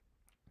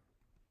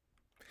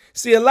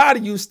 See, a lot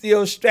of you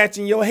still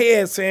scratching your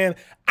head saying,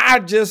 I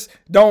just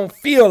don't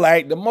feel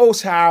like the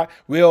Most High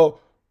will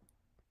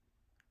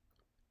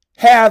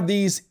have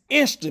these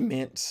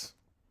instruments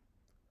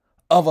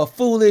of a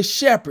foolish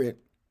shepherd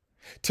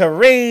to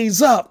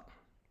raise up,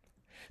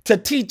 to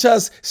teach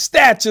us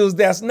statutes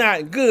that's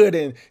not good,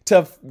 and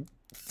to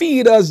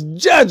feed us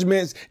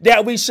judgments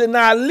that we should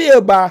not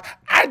live by.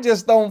 I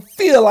just don't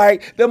feel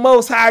like the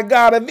Most High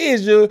God of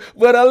Israel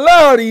would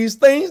allow these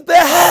things to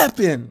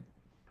happen.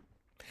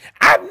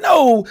 I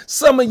know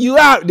some of you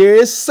out there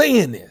is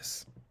saying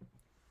this.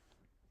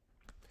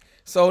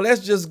 So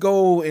let's just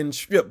go in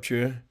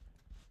scripture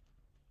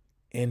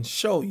and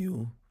show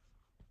you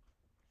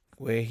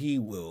where he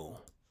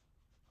will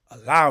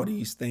allow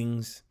these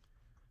things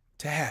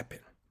to happen.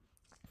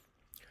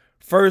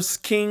 1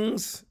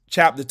 Kings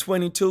chapter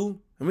 22,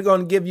 and we're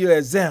going to give you an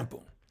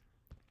example.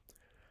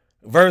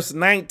 verse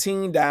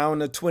 19 down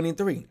to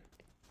 23.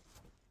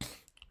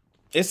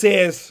 It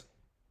says,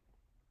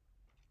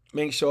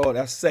 make sure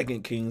that's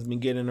 2 Kings, me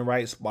get in the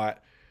right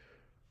spot.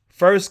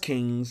 1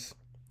 Kings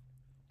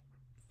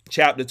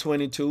chapter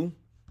 22,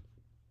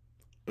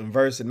 and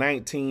verse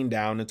 19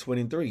 down to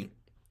 23.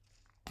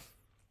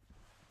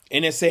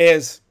 And it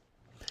says,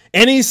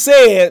 and he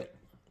said,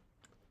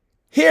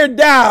 hear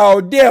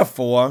thou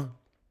therefore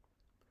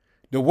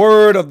the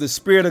word of the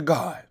Spirit of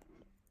God.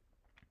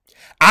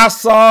 I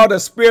saw the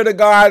Spirit of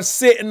God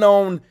sitting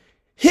on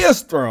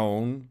his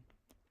throne,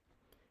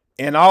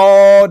 and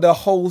all the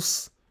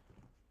hosts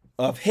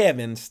of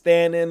heaven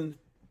standing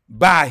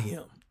by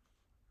him,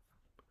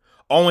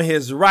 on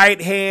his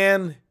right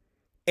hand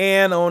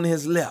and on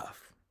his left.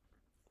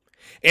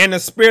 And the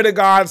Spirit of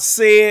God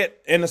said,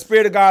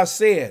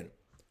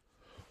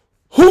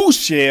 who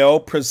shall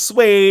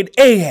persuade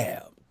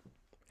Ahab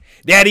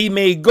that he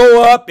may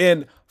go up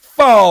and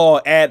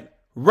fall at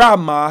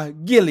Ramah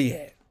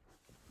Gilead?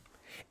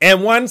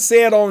 And one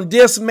said on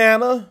this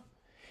manner,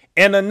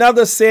 and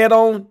another said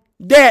on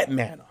that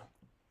manner.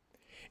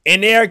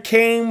 And there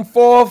came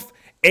forth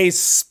a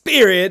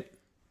spirit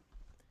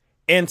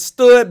and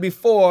stood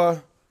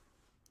before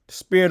the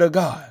Spirit of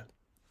God,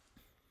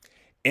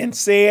 and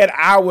said,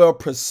 I will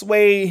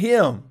persuade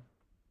him.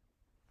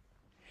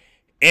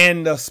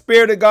 And the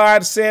Spirit of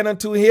God said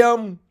unto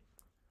him,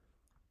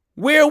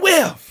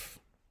 wherewith?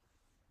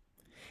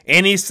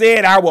 And he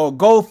said, I will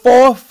go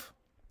forth,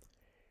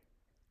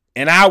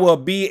 and I will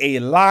be a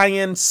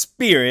lion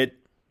spirit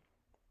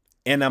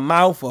in the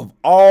mouth of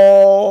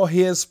all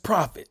his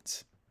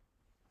prophets.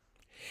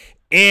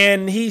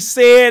 And he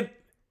said,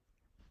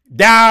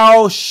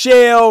 thou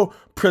shalt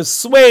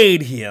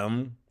persuade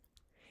him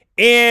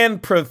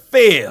and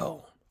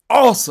prevail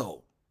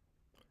also.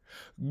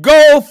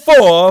 Go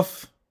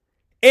forth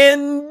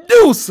and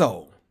do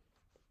so.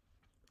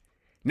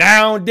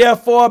 Now,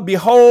 therefore,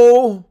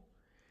 behold,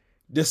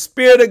 the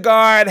Spirit of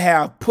God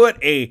hath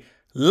put a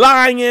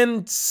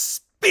lion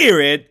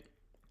spirit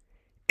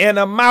in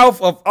the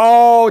mouth of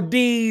all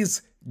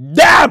these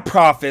thy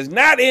prophets,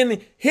 not in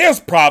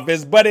his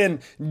prophets, but in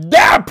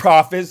thy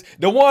prophets,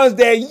 the ones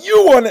that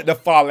you wanted to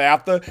follow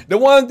after, the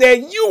ones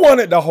that you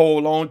wanted to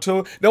hold on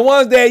to, the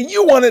ones that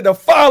you wanted to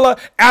follow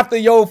after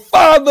your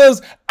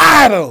father's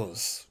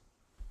idols.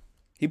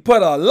 He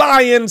put a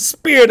lion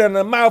spirit in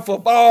the mouth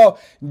of all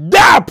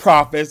thy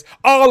prophets,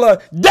 all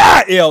of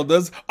thy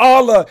elders,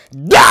 all of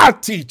thy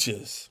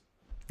teachers,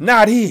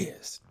 not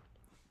his.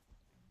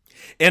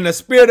 And the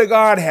Spirit of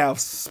God hath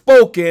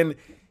spoken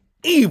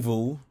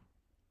evil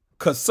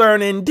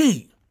concerning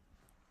thee.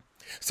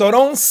 So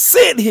don't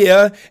sit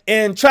here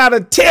and try to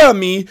tell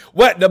me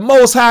what the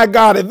Most High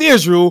God of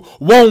Israel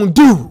won't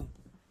do.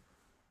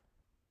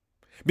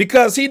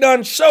 Because he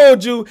done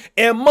showed you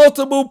in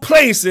multiple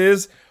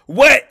places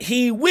what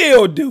he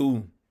will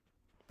do.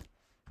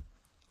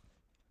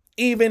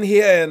 Even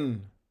here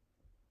in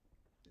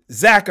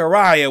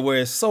Zechariah,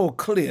 where it's so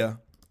clear,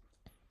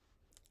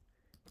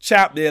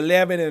 chapter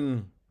 11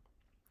 and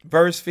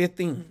verse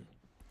 15.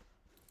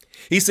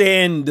 He said,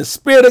 and the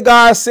Spirit of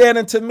God said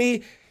unto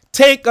me,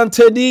 take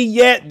unto thee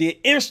yet the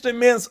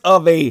instruments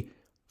of a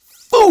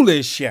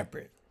foolish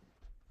shepherd.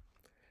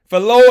 For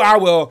lo, I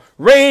will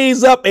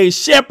raise up a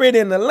shepherd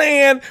in the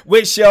land,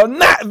 which shall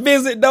not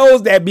visit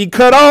those that be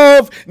cut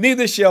off,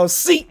 neither shall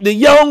seek the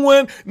young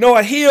one,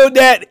 nor heal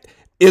that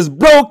is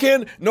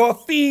broken, nor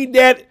feed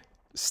that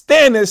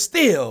standeth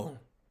still.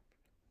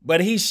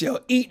 But he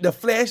shall eat the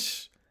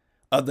flesh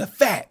of the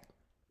fat,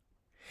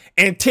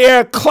 and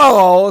tear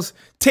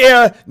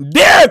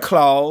their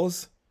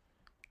claws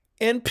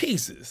in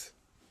pieces.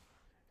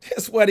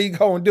 That's what he's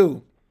going to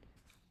do.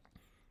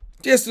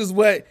 This is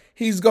what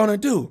he's going to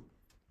do.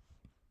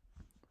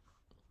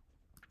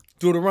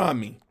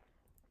 Deuteronomy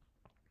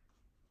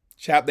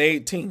chapter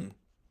 18,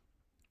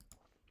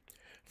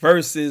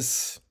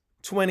 verses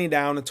 20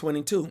 down to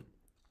 22.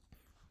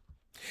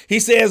 He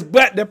says,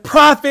 but the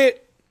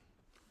prophet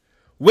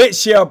which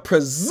shall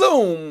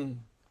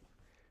presume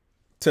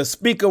to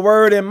speak a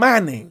word in my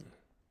name,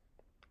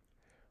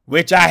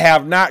 which I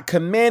have not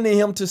commanded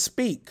him to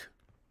speak,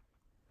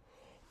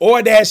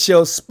 or that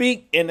shall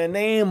speak in the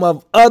name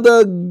of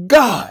other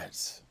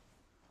gods,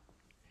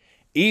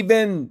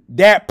 even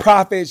that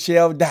prophet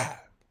shall die.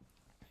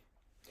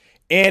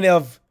 And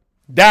if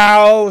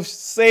thou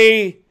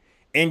say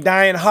in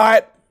thine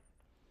heart,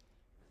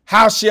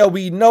 how shall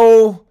we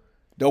know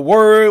the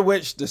word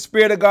which the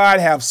Spirit of God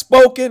hath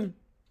spoken?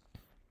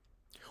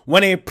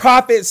 When a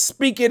prophet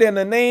speaketh in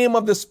the name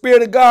of the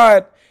Spirit of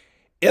God,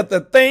 if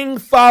the thing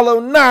follow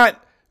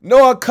not,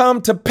 nor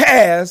come to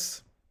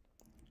pass,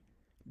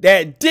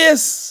 that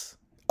this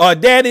or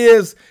that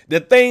is the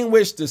thing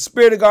which the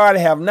Spirit of God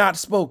have not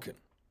spoken,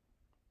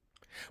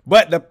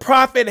 but the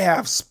prophet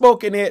hath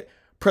spoken it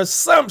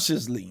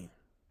presumptuously,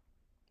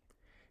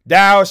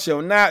 thou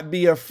shalt not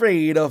be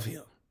afraid of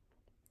him.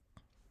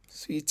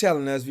 So he's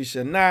telling us we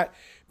should not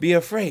be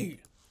afraid.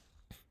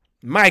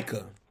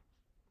 Micah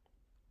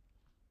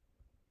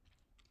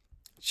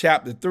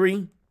chapter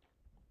 3,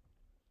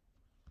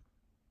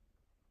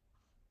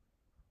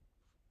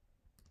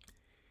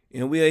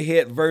 And we'll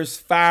hit verse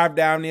 5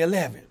 down to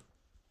 11.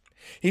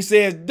 He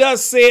says,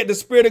 thus said the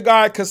Spirit of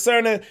God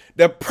concerning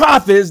the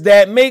prophets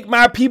that make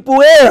my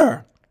people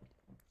err,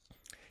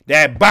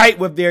 that bite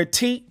with their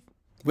teeth,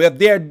 with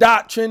their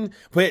doctrine,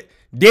 with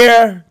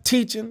their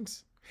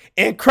teachings,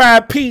 and cry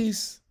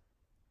peace,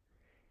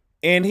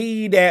 and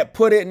he that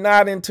put it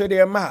not into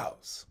their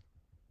mouths.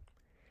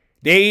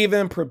 They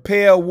even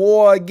prepare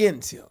war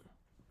against him.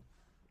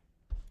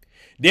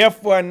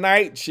 Therefore a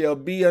night shall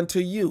be unto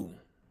you,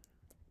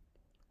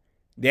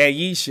 that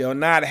ye shall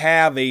not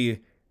have a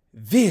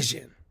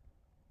vision,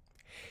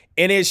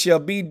 and it shall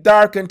be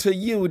dark unto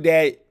you,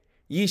 that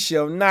ye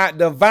shall not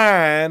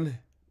divine,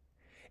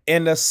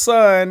 and the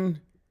sun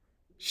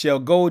shall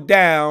go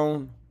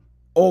down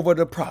over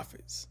the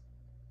prophets,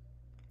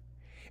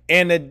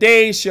 and the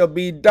day shall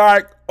be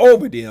dark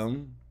over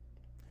them.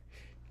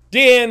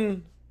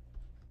 Then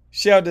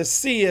shall the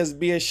seers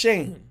be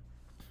ashamed,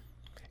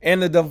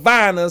 and the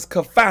diviners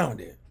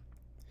confounded.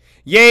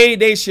 Yea,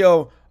 they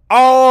shall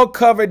all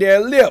cover their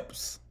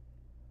lips,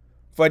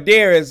 for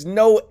there is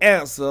no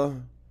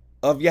answer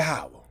of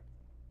Yahweh.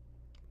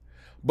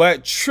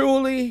 But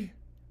truly,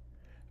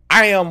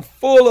 I am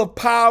full of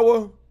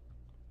power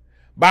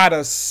by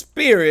the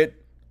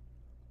Spirit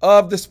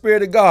of the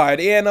Spirit of God,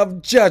 and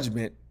of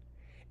judgment,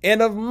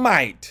 and of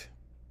might,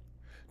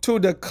 to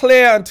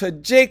declare unto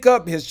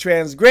Jacob his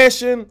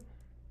transgression,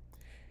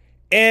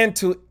 and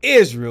to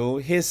Israel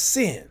his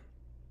sin.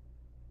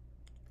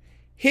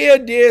 Hear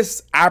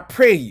this, I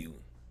pray you,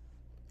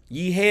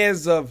 ye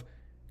heads of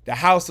the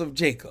house of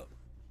Jacob,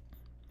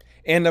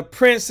 and the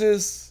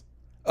princes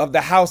of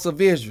the house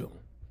of Israel,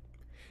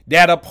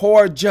 that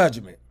abhor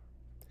judgment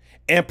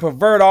and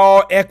pervert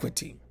all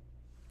equity.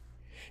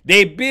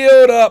 They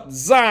build up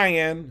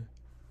Zion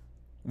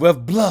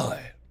with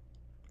blood,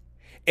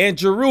 and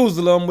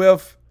Jerusalem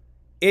with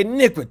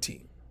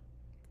iniquity.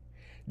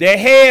 The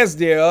heads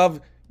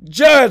thereof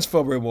judge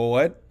for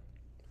reward,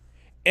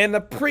 and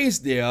the priests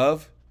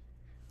thereof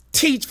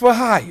teach for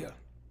hire,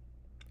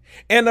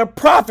 and the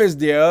prophets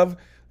thereof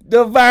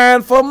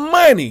divine for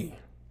money.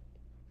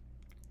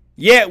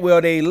 Yet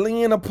will they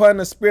lean upon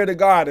the Spirit of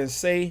God and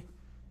say,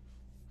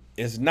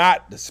 is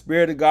not the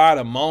Spirit of God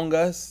among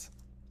us?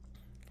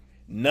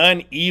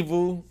 None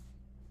evil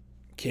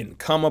can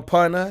come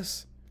upon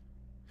us.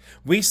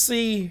 We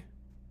see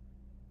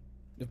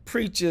the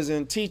preachers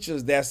and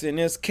teachers that's in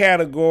this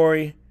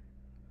category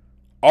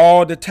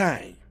all the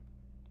time,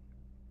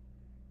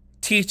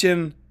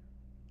 teaching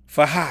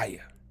for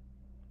hire,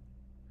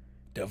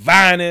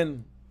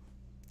 divining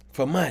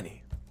for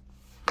money,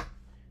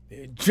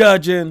 they're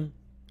judging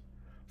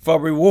for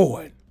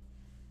reward.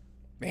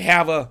 They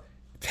have a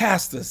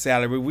pastor's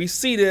salary. We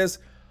see this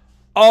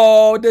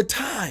all the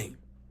time.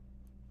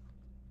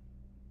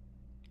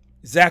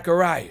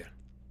 Zechariah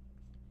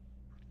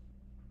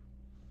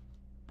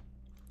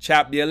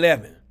chapter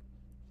 11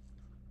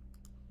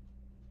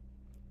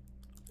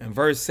 and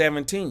verse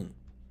 17.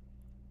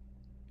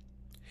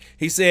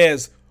 He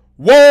says,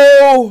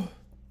 woe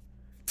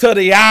to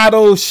the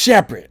idle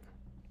shepherd,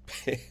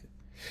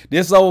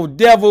 this old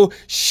devil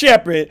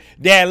shepherd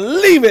that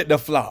leaveth the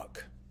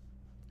flock.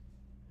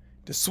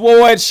 The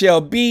sword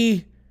shall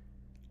be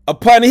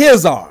upon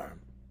his arm,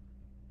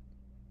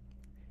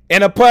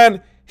 and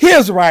upon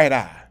his right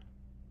eye.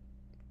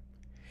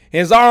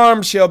 His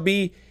arm shall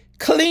be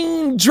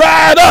clean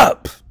dried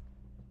up,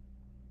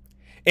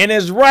 and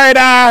his right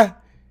eye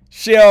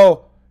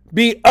shall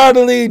be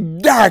utterly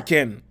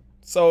darkened.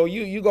 So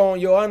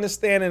your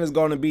understanding is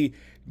going to be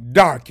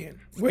darkened.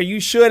 Where you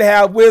should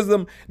have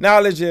wisdom,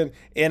 knowledge, and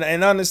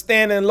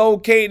understanding,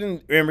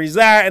 locating and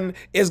residing,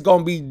 it's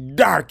going to be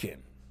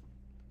darkened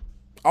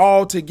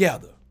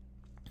altogether.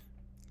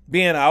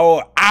 Being an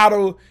old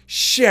idle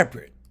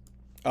shepherd,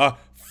 a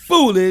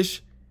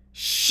foolish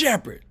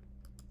shepherd.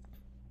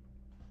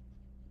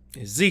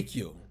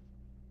 Ezekiel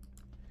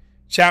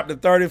chapter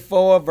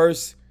 34,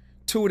 verse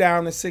 2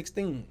 down to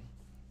 16.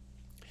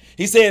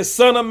 He says,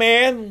 son of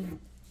man,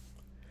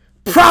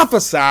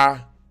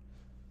 prophesy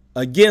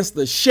against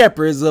the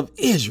shepherds of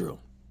Israel,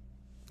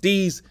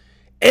 these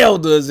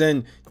elders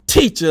and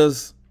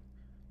teachers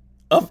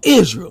of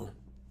Israel.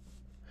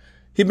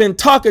 He's been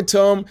talking to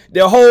them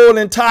their whole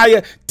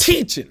entire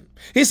teaching.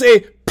 He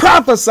said,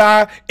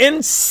 prophesy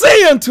and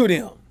say unto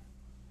them,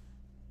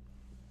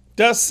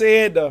 thus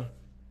said the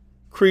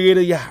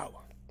Creator Yahweh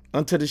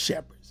unto the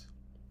shepherds,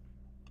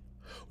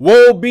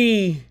 woe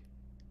be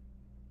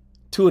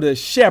to the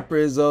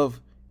shepherds of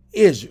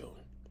Israel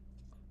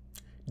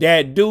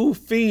that do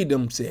feed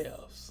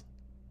themselves.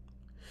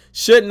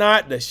 Should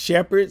not the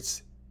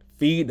shepherds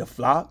feed the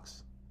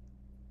flocks?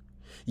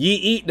 Ye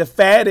eat the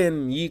fat,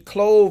 and ye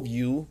clothe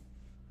you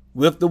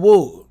with the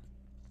wool.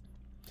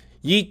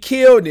 Ye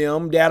kill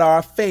them that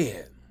are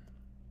fed,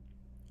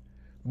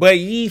 but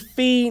ye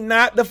feed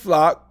not the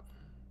flock.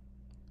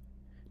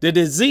 The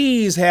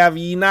disease have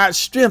ye not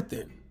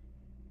strengthened,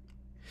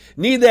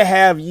 neither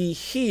have ye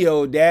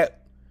healed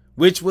that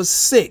which was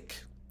sick,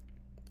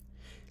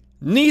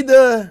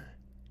 neither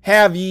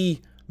have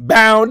ye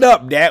bound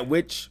up that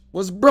which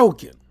was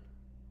broken,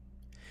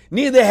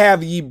 neither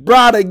have ye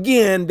brought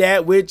again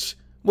that which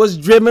was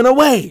driven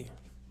away.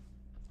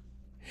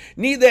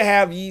 Neither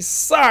have ye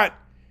sought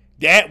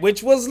that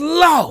which was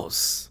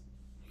lost.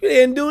 You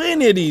didn't do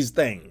any of these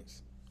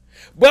things.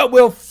 But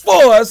with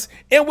force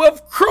and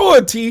with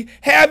cruelty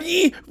have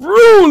ye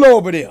ruled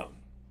over them.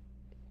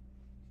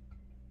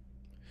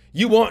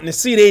 You wanting to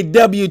see their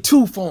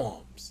W-2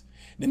 forms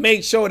to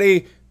make sure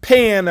they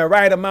paying the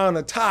right amount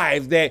of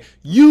tithes that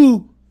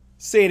you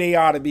say they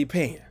ought to be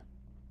paying.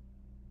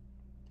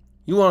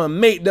 You want to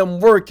make them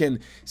work and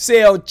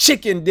sell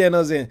chicken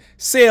dinners and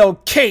sell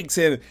cakes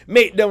and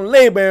make them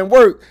labor and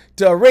work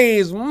to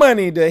raise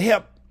money to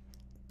help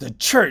the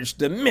church,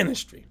 the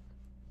ministry.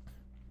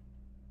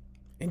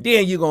 And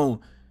then you're going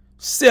to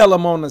sell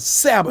them on the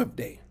Sabbath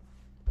day.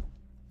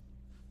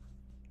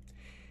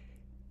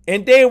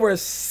 And they were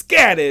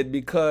scattered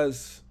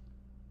because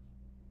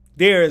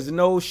there is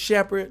no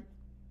shepherd,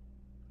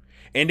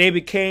 and they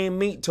became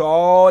meat to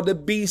all the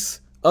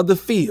beasts of the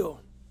field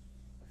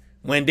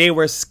when they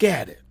were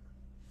scattered.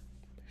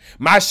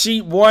 My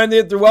sheep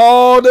wandered through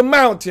all the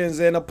mountains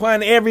and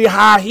upon every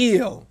high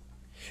hill.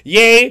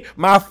 Yea,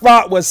 my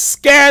flock was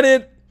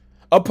scattered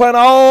upon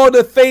all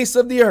the face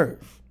of the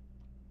earth,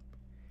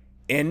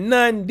 and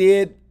none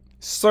did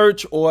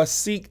search or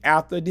seek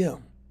after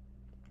them.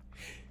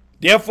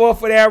 Therefore,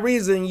 for that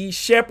reason, ye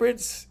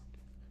shepherds,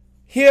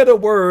 hear the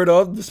word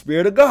of the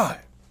Spirit of God.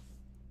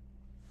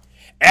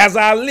 As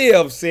I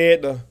live,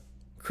 said the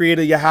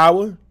Creator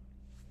Yahweh,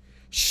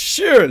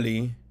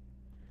 surely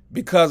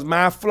because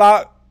my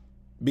flock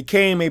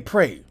became a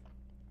prey,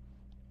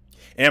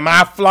 and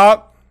my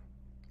flock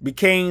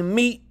became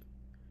meat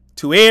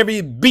to every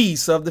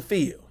beast of the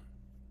field,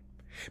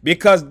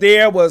 because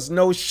there was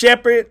no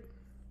shepherd,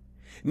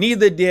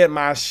 neither did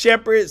my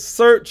shepherds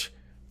search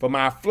for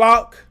my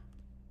flock,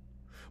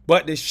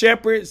 but the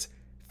shepherds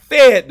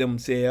fed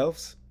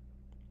themselves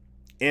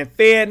and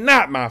fed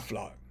not my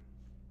flock.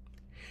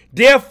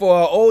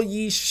 Therefore, O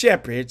ye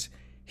shepherds,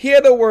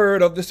 hear the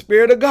word of the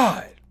Spirit of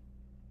God.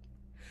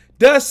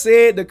 Thus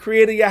said the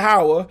Creator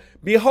Yahweh,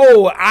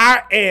 behold,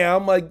 I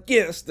am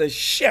against the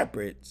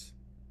shepherds,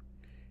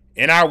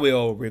 and I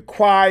will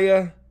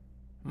require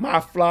my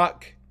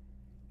flock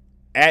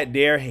at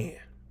their hand,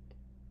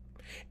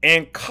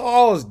 and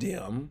cause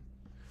them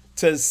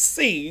to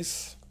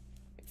cease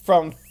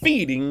from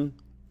feeding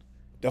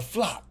the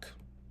flock.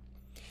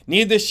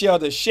 Neither shall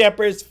the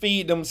shepherds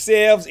feed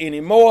themselves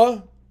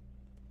anymore,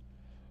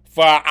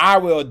 for I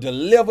will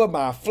deliver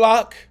my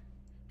flock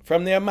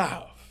from their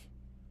mouth,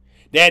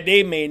 that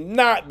they may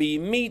not be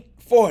meat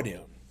for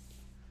them.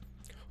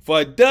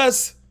 For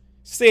thus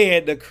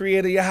said the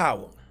Creator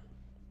Yahweh,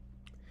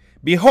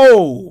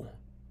 behold,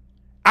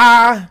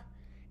 I,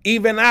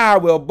 even I,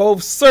 will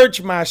both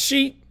search my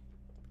sheep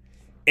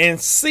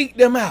and seek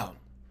them out,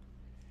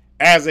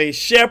 as a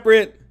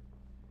shepherd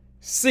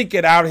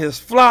seeketh out his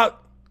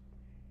flock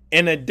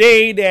in the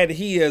day that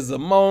he is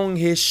among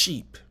his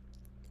sheep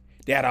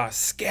that are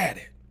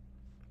scattered.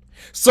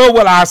 So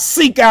will I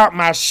seek out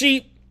my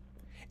sheep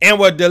and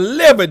will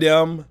deliver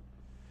them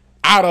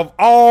out of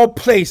all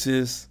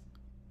places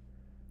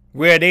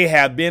where they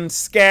have been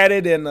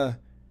scattered in a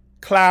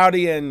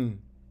cloudy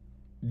and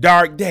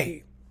dark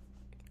day.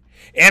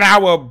 And I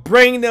will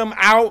bring them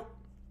out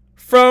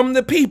from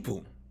the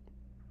people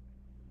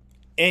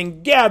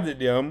and gather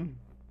them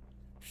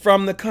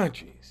from the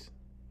countries,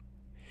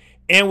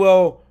 and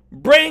will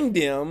bring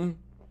them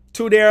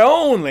to their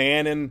own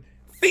land and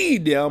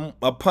feed them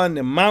upon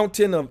the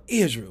mountain of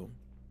Israel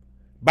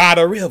by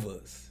the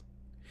rivers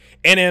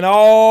and in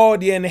all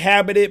the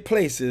inhabited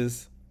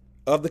places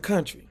of the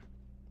country.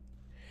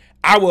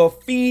 I will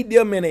feed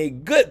them in a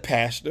good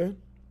pasture,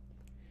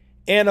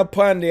 and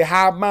upon the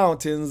high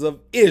mountains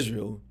of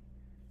Israel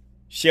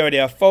shall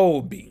their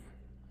fold be.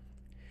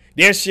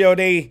 There shall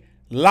they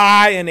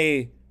lie in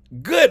a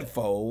good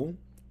fold,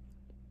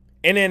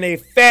 and in a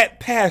fat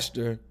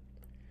pasture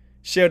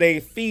shall they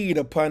feed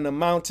upon the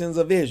mountains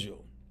of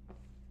Israel.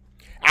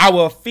 I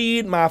will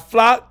feed my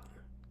flock,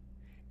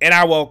 and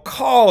I will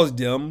cause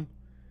them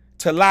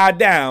to lie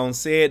down,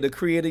 said the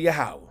Creator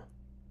Yahweh.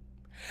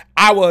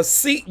 I will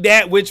seek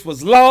that which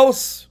was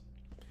lost,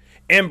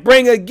 and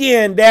bring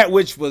again that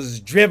which was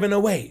driven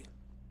away,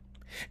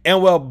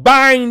 and will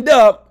bind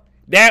up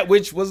that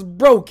which was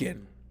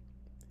broken,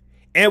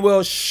 and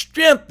will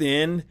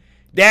strengthen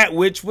that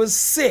which was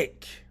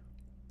sick.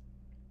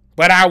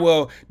 But I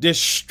will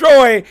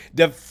destroy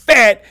the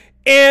fat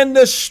and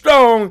the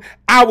strong.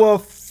 I will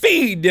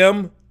feed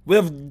them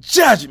with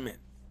judgment.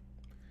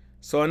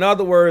 So in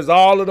other words,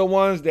 all of the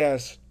ones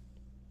that's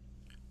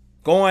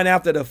going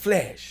after the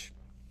flesh,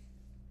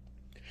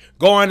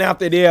 going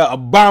after their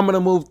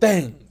abominable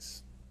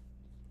things,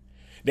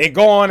 they're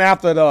going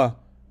after the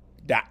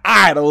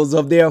idols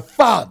of their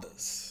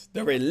fathers,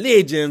 the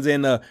religions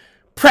and the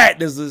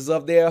practices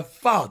of their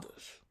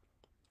fathers.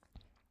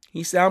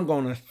 He said, I'm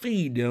going to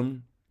feed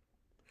them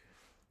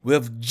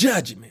with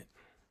judgment.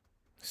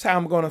 That's how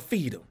I'm going to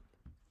feed them.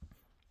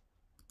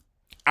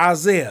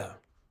 Isaiah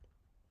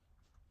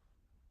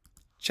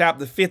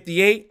chapter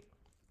 58,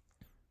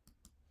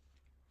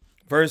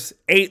 verse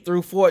 8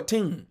 through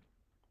 14.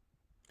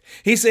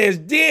 He says,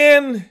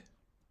 then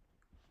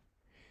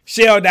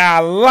shall thy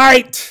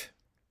light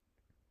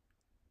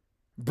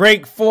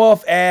break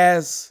forth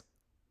as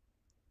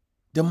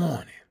the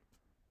morning,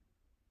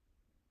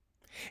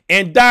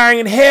 and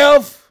thine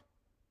health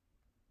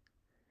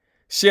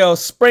shall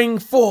spring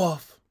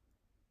forth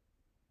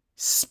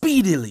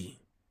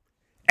speedily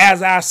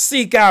as I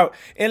seek out.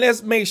 And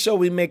let's make sure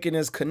we're making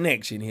this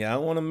connection here. I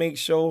want to make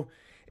sure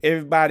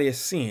everybody is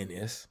seeing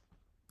this.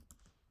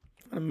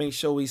 I want to make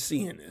sure we're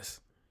seeing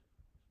this.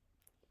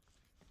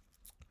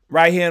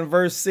 Right here in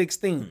verse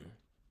 16.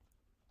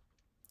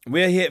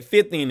 We'll hit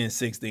 15 and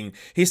 16.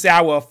 He said,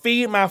 I will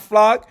feed my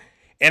flock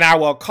and I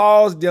will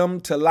cause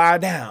them to lie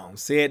down,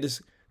 said the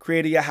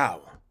Creator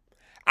Yahweh.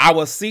 I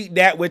will seek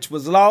that which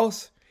was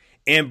lost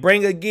and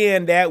bring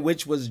again that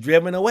which was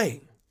driven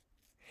away,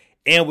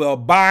 and will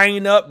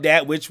bind up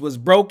that which was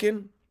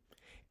broken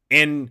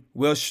and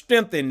will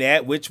strengthen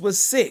that which was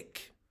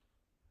sick.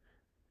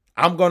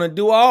 I'm going to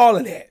do all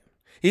of that.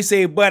 He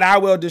said, but I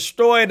will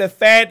destroy the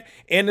fat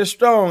and the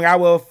strong. I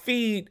will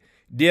feed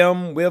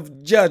them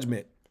with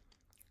judgment.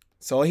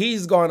 So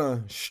he's going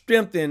to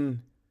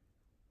strengthen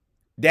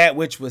that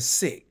which was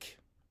sick.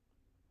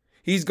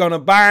 He's going to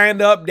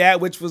bind up that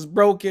which was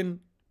broken,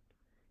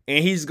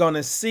 and he's going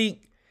to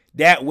seek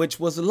that which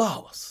was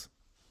lost.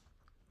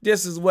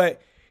 This is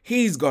what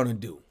he's going to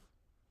do.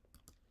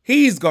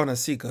 He's going to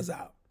seek us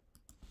out.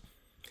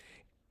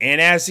 And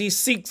as he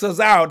seeks us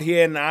out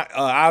here in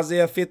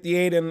Isaiah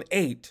 58 and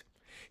 8,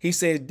 he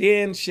says,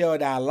 then shall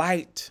thy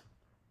light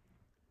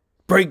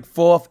break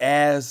forth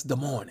as the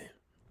morning,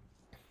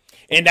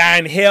 and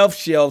thine health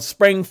shall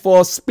spring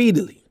forth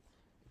speedily,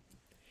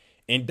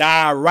 and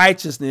thy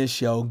righteousness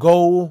shall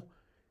go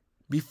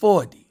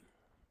before thee.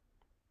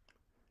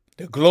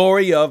 The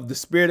glory of the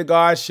Spirit of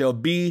God shall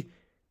be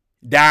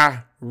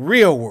thy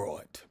real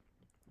world.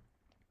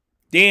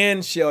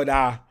 Then shall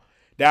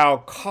thou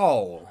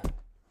call,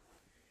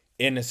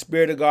 and the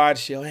Spirit of God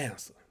shall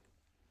answer.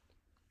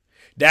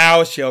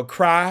 Thou shalt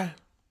cry,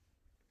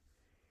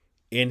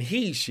 and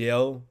he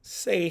shall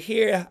say,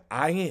 here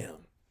I am.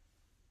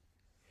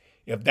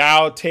 If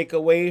thou take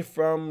away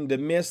from the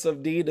midst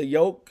of thee the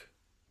yoke,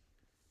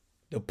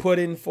 the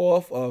putting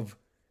forth of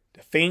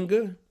the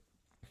finger,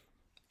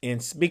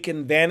 and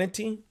speaking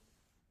vanity,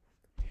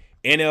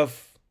 and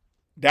if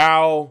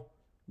thou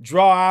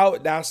draw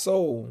out thy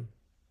soul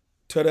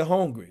to the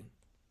hungry,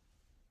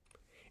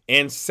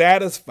 and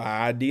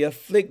satisfy the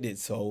afflicted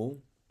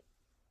soul,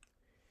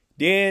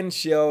 then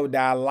shall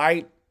thy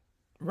light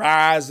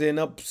rise in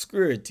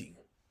obscurity,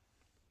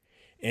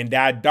 and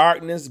thy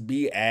darkness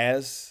be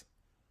as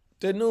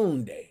the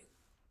noonday.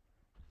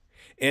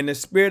 And the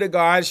Spirit of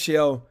God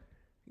shall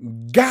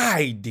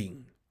guide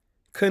thee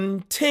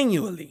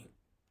continually,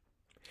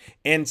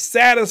 and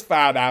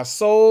satisfy thy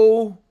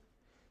soul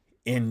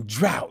in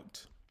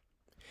drought,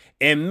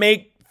 and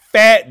make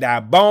fat thy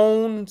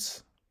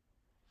bones,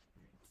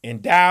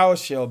 and thou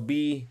shalt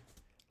be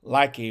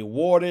like a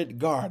watered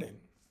garden,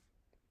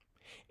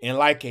 and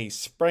like a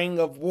spring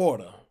of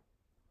water,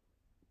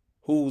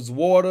 whose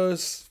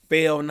waters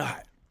fail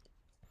not.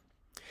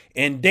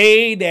 And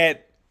they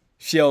that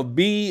shall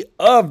be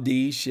of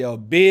thee shall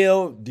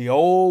build the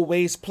old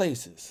waste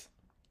places.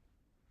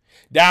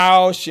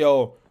 Thou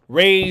shalt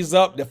raise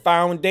up the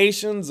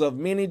foundations of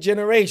many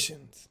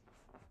generations,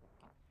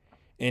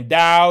 and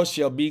thou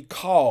shalt be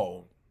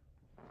called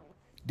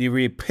the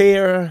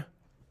repairer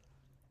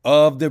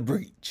of the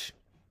breach,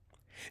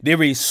 the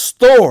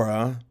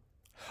restorer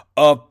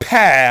of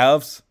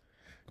paths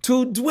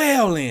to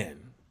dwell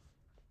in.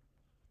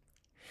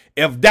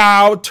 If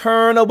thou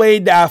turn away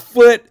thy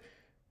foot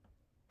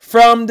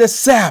from the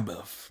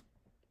Sabbath,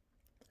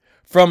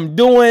 from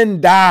doing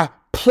thy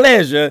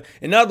pleasure,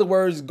 in other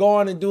words,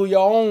 going and do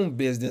your own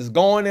business,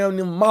 going in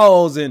the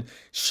malls and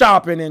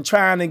shopping and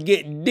trying to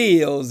get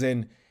deals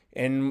and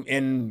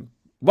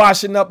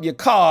washing up your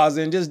cars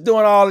and just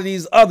doing all of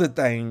these other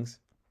things.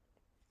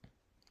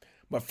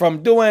 But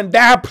from doing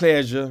thy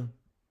pleasure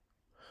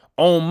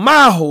on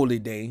my holy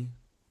day,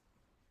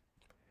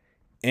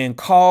 and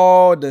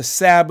call the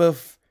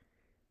Sabbath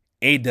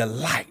a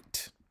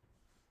delight,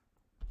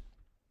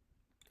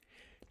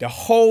 the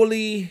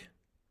holy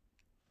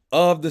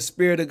of the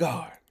Spirit of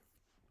God,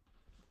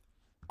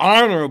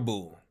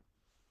 honorable,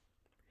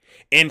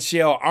 and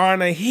shall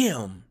honor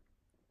him,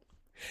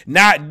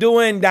 not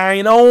doing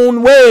thine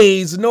own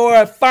ways,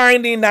 nor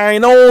finding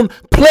thine own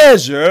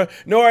pleasure,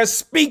 nor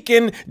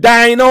speaking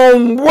thine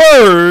own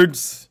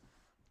words.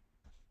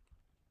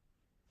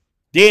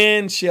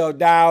 Then shalt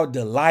thou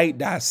delight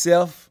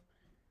thyself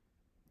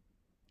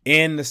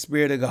in the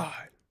Spirit of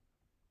God,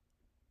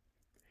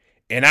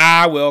 and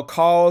I will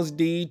cause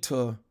thee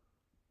to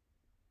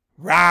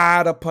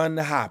ride upon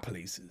the high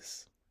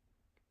places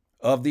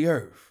of the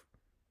earth,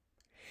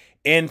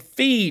 and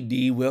feed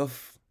thee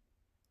with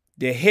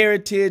the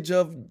heritage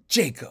of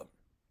Jacob,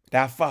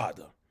 thy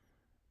father.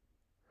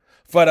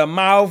 For the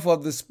mouth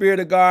of the Spirit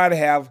of God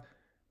have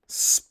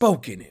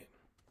spoken it.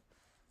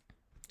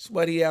 It's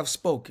what he have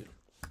spoken.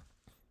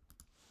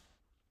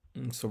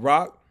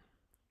 Sirach,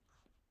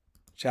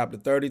 chapter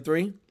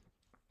 33,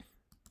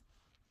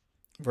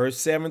 verse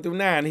 7 through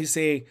 9. He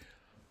said,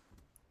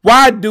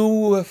 why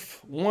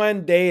doeth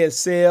one day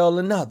excel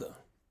another,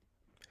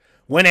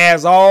 when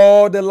as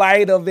all the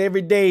light of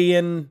every day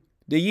in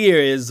the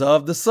year is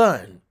of the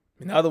sun?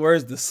 In other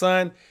words, the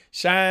sun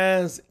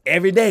shines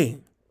every day.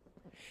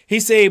 He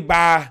said,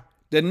 by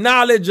the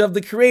knowledge of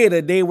the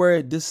Creator, they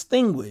were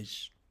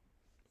distinguished.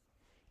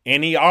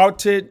 And he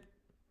altered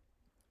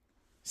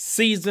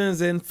seasons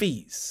and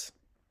feasts.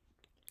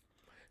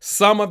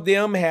 Some of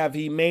them have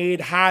he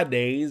made high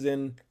days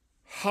and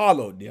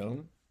hallowed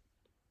them.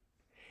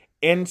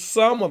 And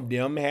some of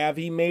them have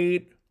he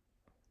made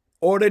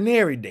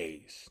ordinary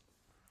days.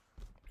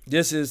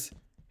 This is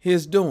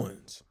his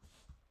doings.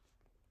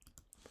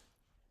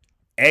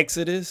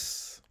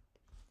 Exodus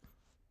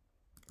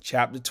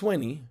chapter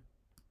 20,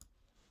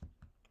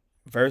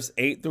 verse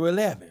 8 through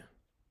 11.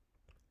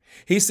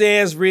 He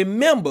says,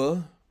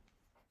 remember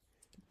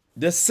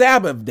the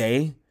Sabbath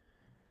day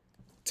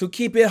to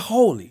keep it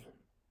holy.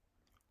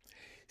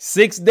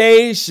 6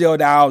 days shalt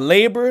thou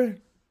labor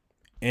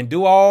and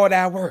do all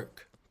thy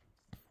work.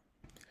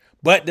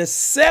 But the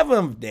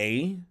seventh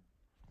day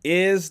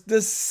is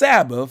the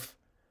Sabbath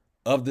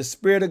of the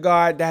Spirit of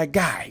God, thy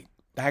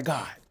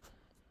God.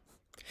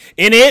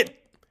 In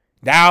it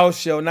thou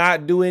shalt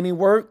not do any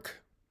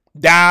work,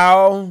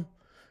 thou,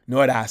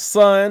 nor thy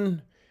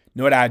son,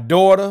 nor thy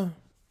daughter,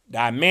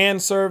 thy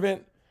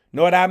manservant,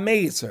 nor thy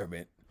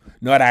maidservant,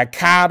 nor thy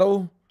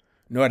cattle,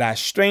 nor thy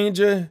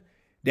stranger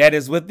that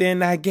is within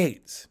thy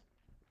gates.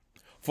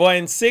 For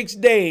in 6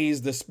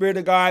 days the Spirit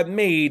of God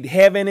made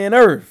heaven and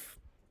earth,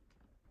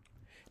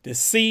 the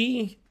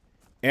sea,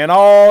 and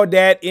all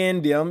that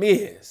in them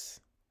is,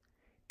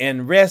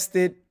 and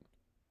rested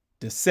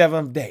the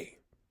seventh day.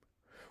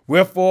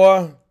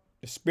 Wherefore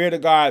the Spirit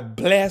of God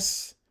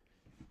blessed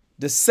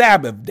the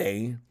Sabbath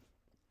day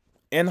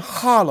and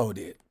hallowed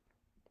it.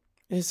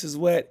 This is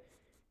what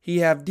he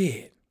have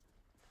did.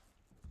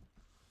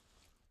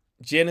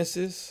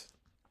 Genesis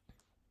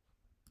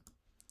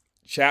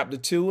chapter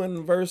 2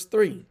 and verse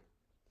 3.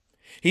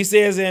 He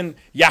says, and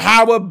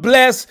Yahweh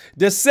blessed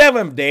the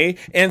seventh day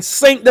and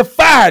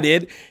sanctified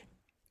it,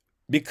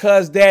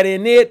 because that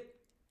in it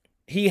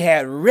he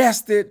had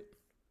rested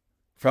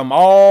from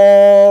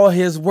all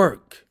his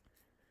work,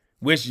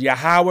 which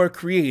Yahweh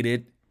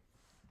created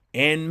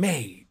and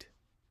made.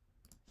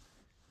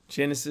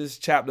 Genesis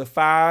chapter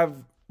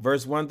 5,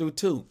 verse 1 through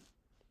 2.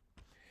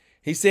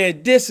 He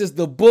said, this is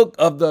the book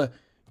of the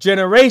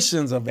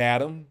generations of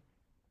Adam,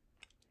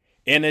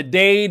 in the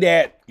day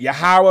that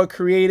Yahweh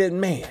created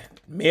man,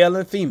 male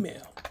and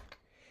female.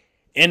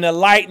 In the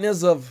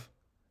likeness of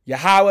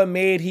Yahweh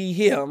made he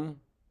him,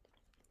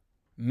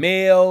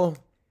 male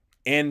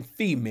and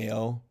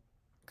female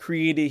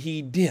created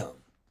he them.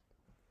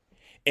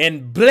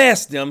 And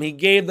blessed them, he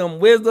gave them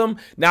wisdom,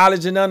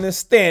 knowledge, and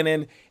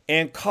understanding,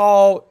 and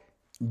called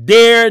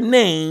their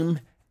name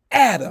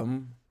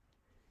Adam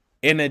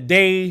in the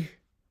day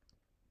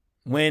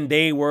when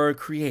they were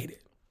created.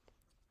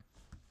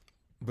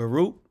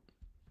 Baruch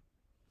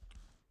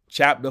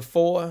chapter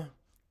 4,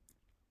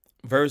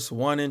 verse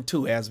 1 and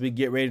 2, as we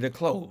get ready to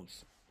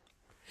close.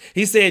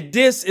 He said,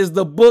 this is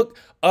the book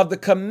of the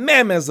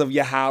commandments of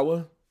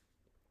Yahweh,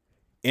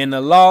 in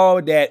the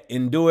law that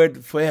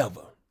endured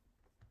forever.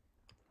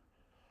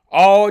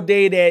 All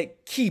they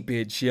that keep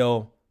it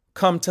shall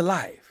come to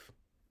life,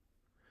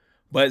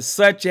 but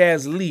such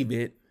as leave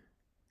it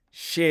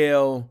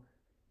shall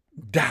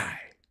die.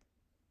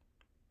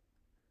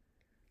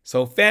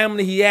 So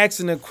family, he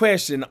asking the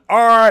question,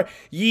 are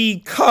ye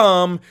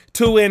come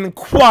to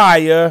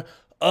inquire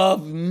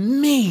of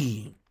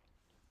me?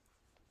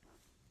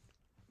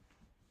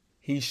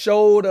 He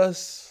showed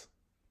us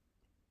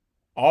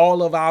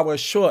all of our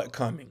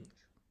shortcomings,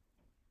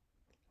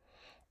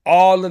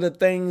 all of the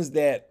things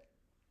that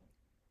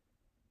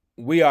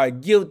we are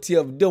guilty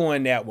of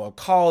doing that will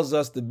cause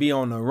us to be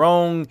on the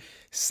wrong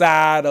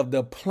side of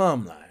the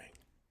plumb line.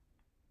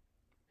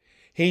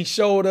 He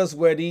showed us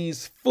where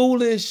these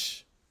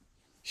foolish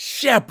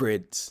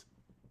shepherds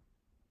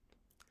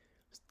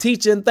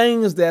teaching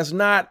things that's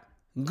not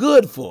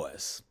good for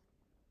us,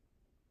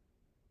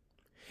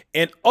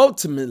 and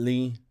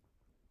ultimately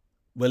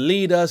will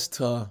lead us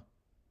to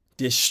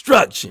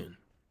destruction.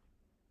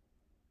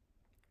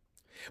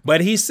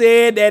 But he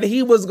said that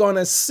he was going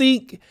to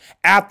seek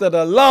after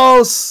the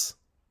lost,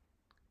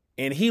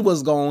 and he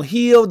was going to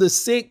heal the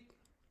sick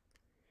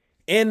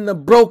and the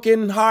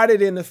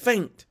brokenhearted and the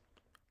faint,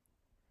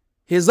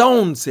 his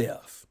own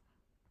self.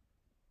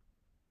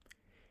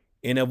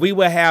 And if we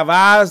will have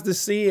eyes to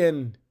see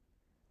and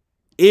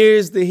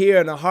ears to hear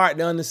and a heart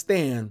to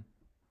understand,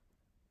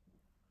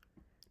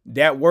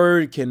 that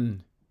word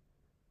can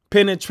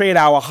penetrate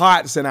our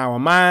hearts and our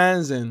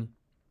minds and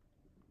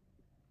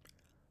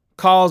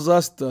cause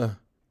us to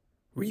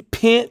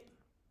repent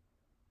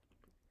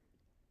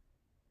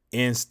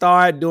and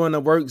start doing the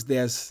works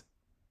that's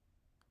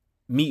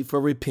meet for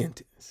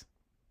repentance.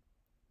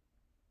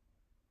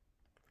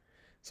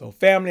 So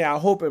family, I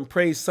hope and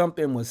pray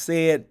something was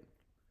said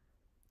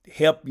to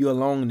help you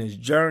along this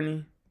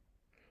journey.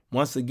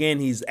 Once again,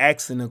 he's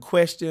asking the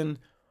question,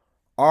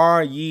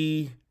 are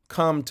ye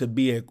come to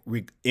be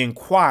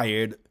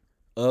inquired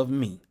of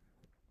me?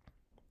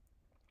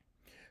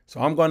 So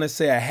I'm going to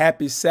say a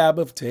happy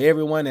Sabbath to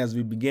everyone as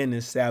we begin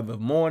this Sabbath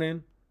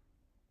morning.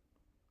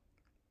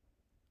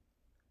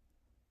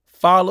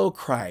 Follow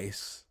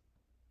Christ.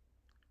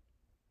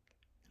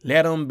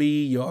 Let him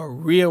be your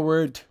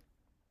rearward,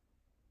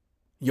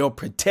 your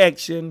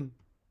protection.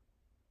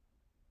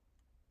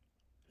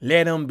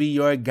 Let him be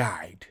your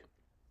guide.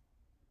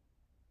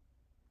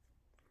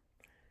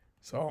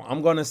 So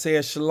I'm going to say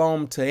a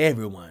shalom to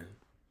everyone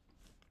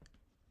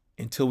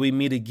until we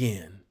meet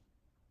again.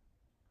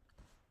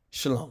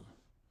 Shalom.